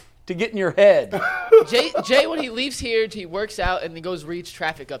line to get in your head. Jay, when he leaves here, he works out and then goes reads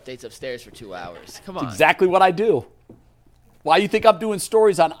traffic updates upstairs for 2 hours. Come on. Exactly what I do. Why do you think I'm doing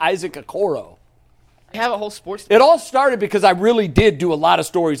stories on Isaac Okoro? I have a whole sports. It all started because I really did do a lot of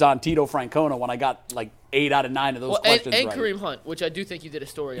stories on Tito Francona when I got like 8 out of 9 of those questions and right. Kareem Hunt, which I do think you did a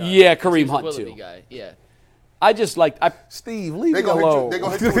story on. Yeah, because Kareem he was a Hunt, Willoughby too. Guy. Yeah. I just like Steve, leave They me gonna alone. hit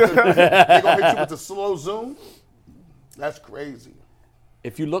you with the slow zoom? That's crazy.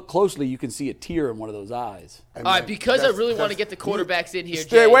 if you look closely, you can see a tear in one of those eyes. And All right, man, because I that's- really want to that's- get the quarterbacks in here,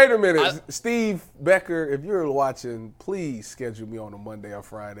 Stay, Jay. wait a minute. Steve Becker, if you're watching, please schedule me on a Monday or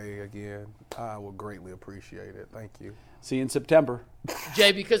Friday again. I would greatly appreciate it. Thank you. See you in September.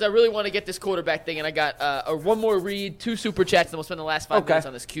 Jay, because I really want to get this quarterback thing, and I got one more read, 2 super chats, and we'll spend the last 5 Okay. minutes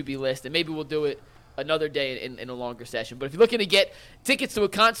on this QB list, and maybe we'll do it another day in a longer session. But if you're looking to get tickets to a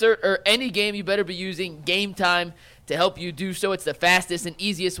concert or any game, you better be using Game Time to help you do so. It's the fastest and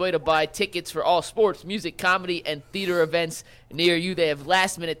easiest way to buy tickets for all sports, music, comedy, and theater events near you. They have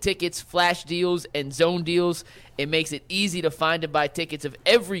last-minute tickets, flash deals, and zone deals. It makes it easy to find and buy tickets of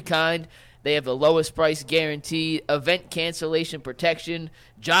every kind. They have the lowest price guarantee, event cancellation protection,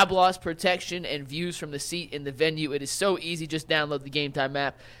 job loss protection, and views from the seat in the venue. It is so easy. Just download the Game Time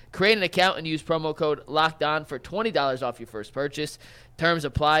app, create an account, and use promo code LOCKEDON for $20 off your first purchase. Terms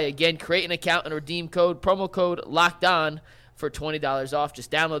apply. Again, create an account and redeem promo code LOCKEDON for $20 off. Just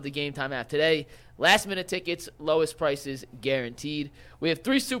download the Game Time app today. Last-minute tickets, lowest prices guaranteed. We have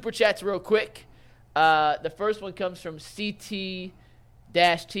 3 Super Chats real quick. The first one comes from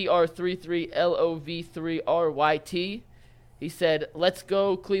CT-TR33LOV3RYT. He said, "Let's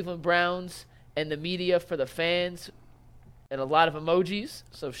go Cleveland Browns and the media for the fans," and a lot of emojis.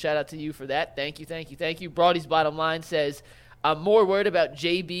 So shout out to you for that. Thank you. Brody's bottom line says, "I'm more worried about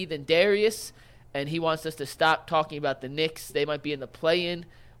JB than Darius," and he wants us to stop talking about the Knicks. They might be in the play-in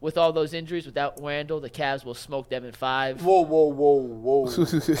with all those injuries. Without Randall, the Cavs will smoke them in 5. Whoa. Whoa.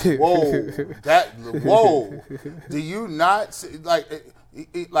 Do you not see,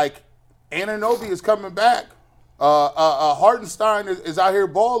 like Anunoby is coming back? Hartenstein is out here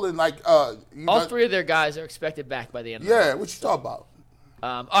balling. All 3 of their guys are expected back by the end of the Yeah, what you talking about?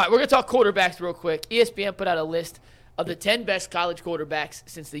 All right, we're going to talk quarterbacks real quick. ESPN put out a list of the 10 best college quarterbacks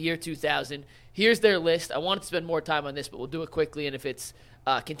since the year 2000. Here's their list. I wanted to spend more time on this, but we'll do it quickly, and if it's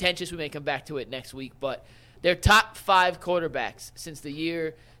contentious, we may come back to it next week. But their top 5 quarterbacks since the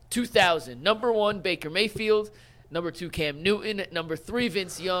year 2000. Number 1, Baker Mayfield. Number 2, Cam Newton. Number 3,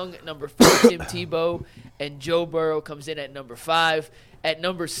 Vince Young. Number 4, Tim Tebow. And Joe Burrow comes in at number 5. At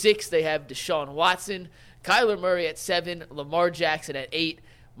number 6, they have Deshaun Watson. Kyler Murray at 7. Lamar Jackson at 8.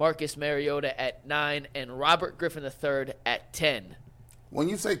 Marcus Mariota at 9. And Robert Griffin III at 10. When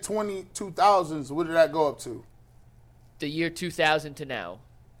you say 2000s, what did that go up to? The year 2000 to now.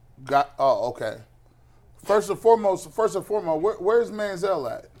 Okay. First and foremost, where's Manziel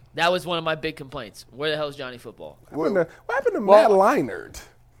at? That was one of my big complaints. Where the hell is Johnny Football? What happened to Matt Leinart?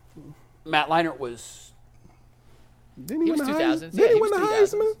 Matt Leinart was. Didn't he was win the 2000s. Heisman? Yeah, Did he he win was the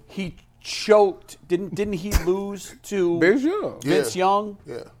 2000s. Heisman? He choked. Didn't he lose to Vince Young?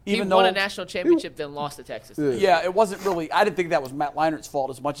 Yeah. He won a national championship, then lost to Texas. Yeah, it wasn't really. I didn't think that was Matt Leinart's fault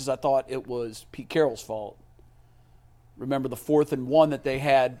as much as I thought it was Pete Carroll's fault. Remember the 4th and 1 that they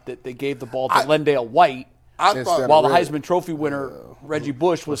had that they gave the ball to Lendale White, while the Heisman Trophy winner Reggie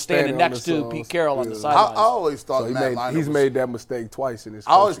Bush was standing next to Pete Carroll on the sidelines. I always thought he's made that mistake twice in his.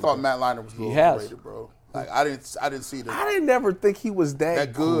 I always thought Matt Leinart was a little overrated, bro. Like I didn't see that. I didn't never think he was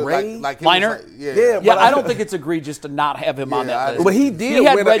that good. Great. Like Leinart? Yeah, I don't think it's egregious to not have him on that list. But he did. He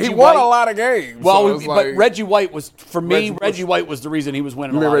won White. A lot of games. Well, so but Reggie White was Reggie White was the reason he was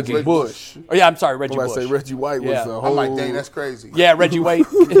winning a lot of games. Reggie Bush. Oh, yeah, I'm sorry, Reggie Bush. I say Reggie White was a whole. I'm like, dang, that's crazy. Yeah, Reggie White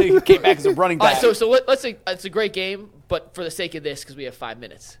came back as a running back. All right, so let's say it's a great game, but for the sake of this, because we have 5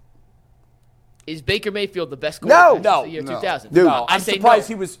 minutes. Is Baker Mayfield the best quarterback since the year 2000? Dude, I'm surprised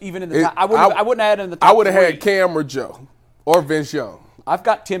he was even in the top. I wouldn't have had him in the top. I would have 3. had Cam or Joe or Vince Young. I've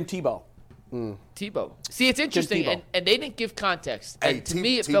got Tim Tebow. Tebow. See, it's interesting, and they didn't give context. And Hey, to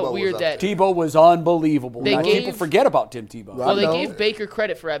me, it Tebow felt was weird up that Tebow was unbelievable. They People forget about Tim Tebow. well, they gave Baker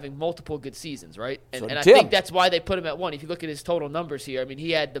credit for having multiple good seasons, right? And I Tim. think that's why they put him at 1. If you look at his total numbers here, I mean,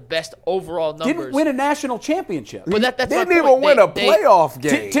 he had the best overall numbers. Didn't win a national championship. But that's Didn't my even point. win a playoff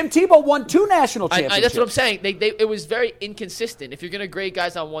game. Tim Tebow won 2 national championships. That's what I'm saying. It was very inconsistent. If you're going to grade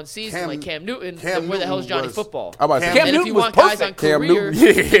guys on one season like Cam Newton, then where the hell is Johnny Football? I'm about to say, Cam And if Newton you was want guys on Cam career,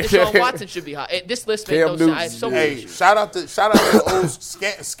 Newton. then Deshaun Watson should be high. This list made no sense. I have so many Hey, issues. shout out to old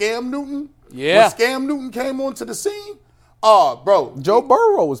Scam Newton. Yeah. When Scam Newton came onto the scene, bro. Joe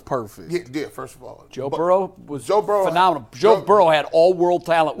Burrow was perfect. Yeah, first of all. Joe Burrow was Joe Burrow- phenomenal. Joe Burrow had all-world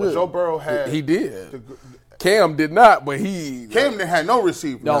talent with Joe him. Burrow had. He did. Cam did not, but he. Cam didn't have no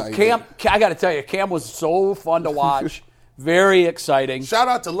receiver. No, Cam, I got to tell you, Cam was so fun to watch. Very exciting. Shout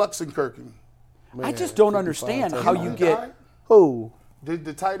out to Luxenkirchen. I just don't understand how you get. Who?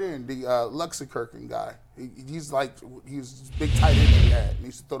 The tight end, the Luxenkirchen guy. He's a big tight end that he had. And he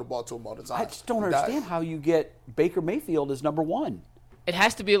used to throw the ball to him all the time. I just don't understand how you get Baker Mayfield as number 1. It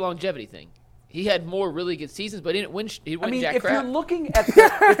has to be a longevity thing. He had more really good seasons, but he didn't win. He didn't win jack if crap. you're looking at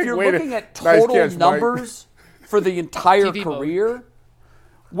total catch, Mike. numbers for the entire TV mode. career,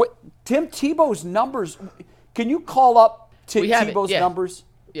 Tim Tebow's numbers. Can you call up Tim We have it, Tebow's yeah. numbers?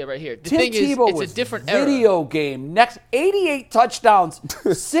 Yeah, right here. The Tim thing Tebow is, was it's a different era. video game. Next, 88 touchdowns,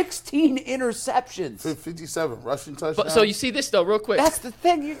 16 interceptions. 57 rushing touchdowns. But, so you see this, though, real quick. That's the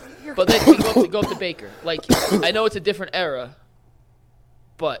thing. You're But then you go up to Baker. Like, I know it's a different era,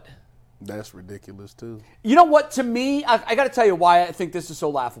 but That's ridiculous, too. You know what? To me, I got to tell you why I think this is so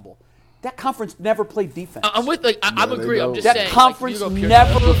laughable. That conference never played defense. I'm with, like, I'm agree. I'm just that saying. conference like, you go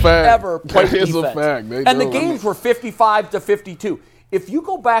never, ever played That is defense. a fact. They And the don't. games were 55-52. If you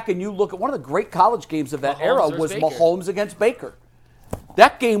go back and you look at one of the great college games of that Mahomes era versus was Baker. Mahomes against Baker.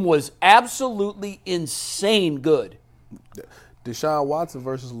 That game was absolutely insane good. Deshaun Watson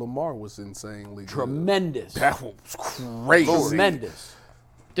versus Lamar was insanely good. Tremendous. That was crazy. Tremendous.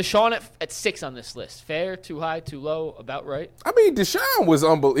 Deshaun at 6 on this list. Fair, too high, too low, about right? I mean, Deshaun was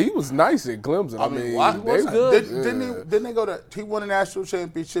unbelievable. He was nice at Clemson. I mean, was they- good. yeah. Didn't they go to? He won a national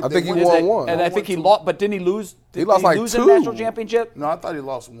championship. I think he They won one. And I think he lost, but didn't he lose? He lost like lose 2. in the national championship? No, I thought he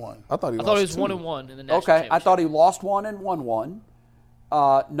lost one. I thought he I thought it was 2. 1-1 in the national Okay, championship. I thought he lost one and won one.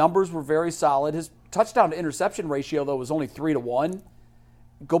 Numbers were very solid. His touchdown to interception ratio, though, was only 3-1.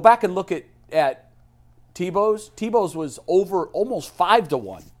 Go back and look at Tebow's. Tebow's was over almost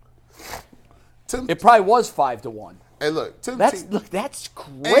 5-1. It probably was 5-1. Hey, look, That's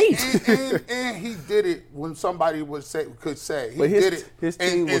great. And he did it when somebody could say he But did it. his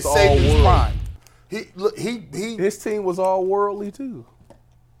team and was saved all his world. prime. His team was all worldly too.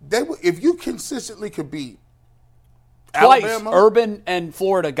 If you consistently could beat Twice, Alabama, Urban and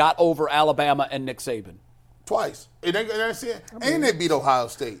Florida got over Alabama and Nick Saban. twice, and they beat Ohio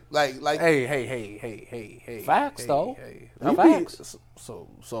State. Like, Hey. Facts, though. We Facts.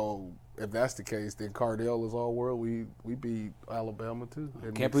 So if that's the case, then Cardell is all world. We beat Alabama too.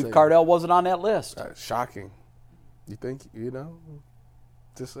 And Can't Nick believe Saban. Cardell wasn't on that list. Shocking. You think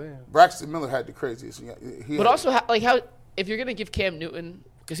Just saying. Braxton Miller had the craziest. But also, how if you're going to give Cam Newton,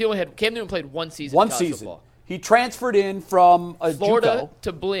 because Cam Newton played one season One in college season. football. He transferred in from Florida JUCO.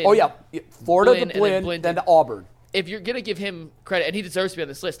 to Blinn. Oh, yeah. Florida Blinn, to and then Blinn, Blinn then to- to Auburn. If you're going to give him credit, and he deserves to be on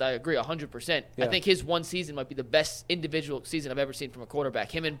this list, I agree 100%. Yeah. I think his one season might be the best individual season I've ever seen from a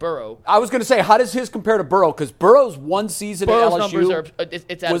quarterback. Him and Burrow. I was going to say, how does his compare to Burrow? Because Burrow's one season Burrow's at numbers LSU are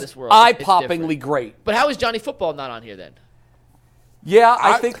it's out was of this world. eye-poppingly It's different. great. But how is Johnny Football not on here then? Yeah,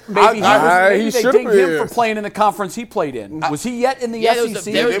 I think maybe he they should've dinged him been. for playing in the conference he played in. Was he yet in the Yeah, SEC?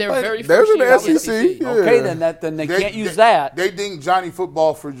 they're They very There's first an year in the SEC. Yeah. Okay, then they can't use that. They dinged Johnny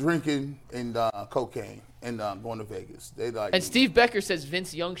Football for drinking and cocaine and going to Vegas. And Steve Becker says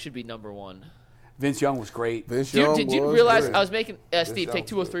Vince Young should be number 1. Vince Young was great. Vince Did you Young realize great. I was making Steve Young take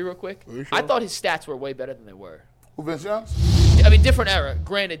was 203 real quick? Vince I Young. thought his stats were way better than they were. Who, Vince Young? I mean, different era.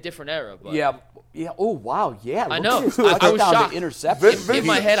 Granted, different era. But Yeah. Oh, wow. Yeah. I look know. at his I was touchdown to shocked. interception. In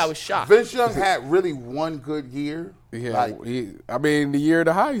my head, I was shocked. Vince Young had really one good year. Yeah, the year of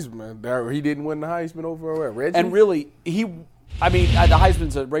the Heisman, he didn't win the Heisman over Reggie. And really, the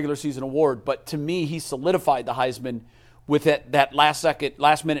Heisman's a regular season award, but to me, he solidified the Heisman with that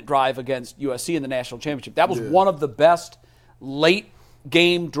last minute drive against USC in the national championship. That was one of the best late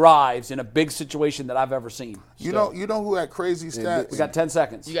game drives in a big situation that I've ever seen. You know who had crazy stats? We got 10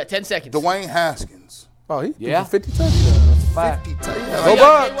 seconds. You got 10 seconds. Dwayne Haskins. Oh, he Yeah. 50 touchdowns. Fact. 50 touchdowns. You Go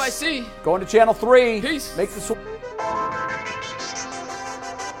got Bucks. KYC. Going to Channel 3. Peace. Make the switch.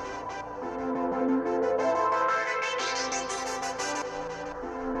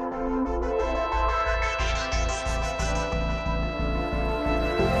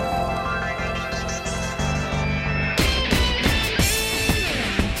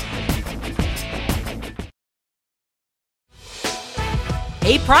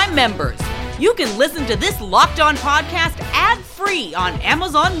 Hey, Prime members, you can listen to this Locked On podcast ad-free on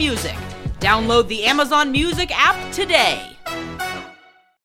Amazon Music. Download the Amazon Music app today.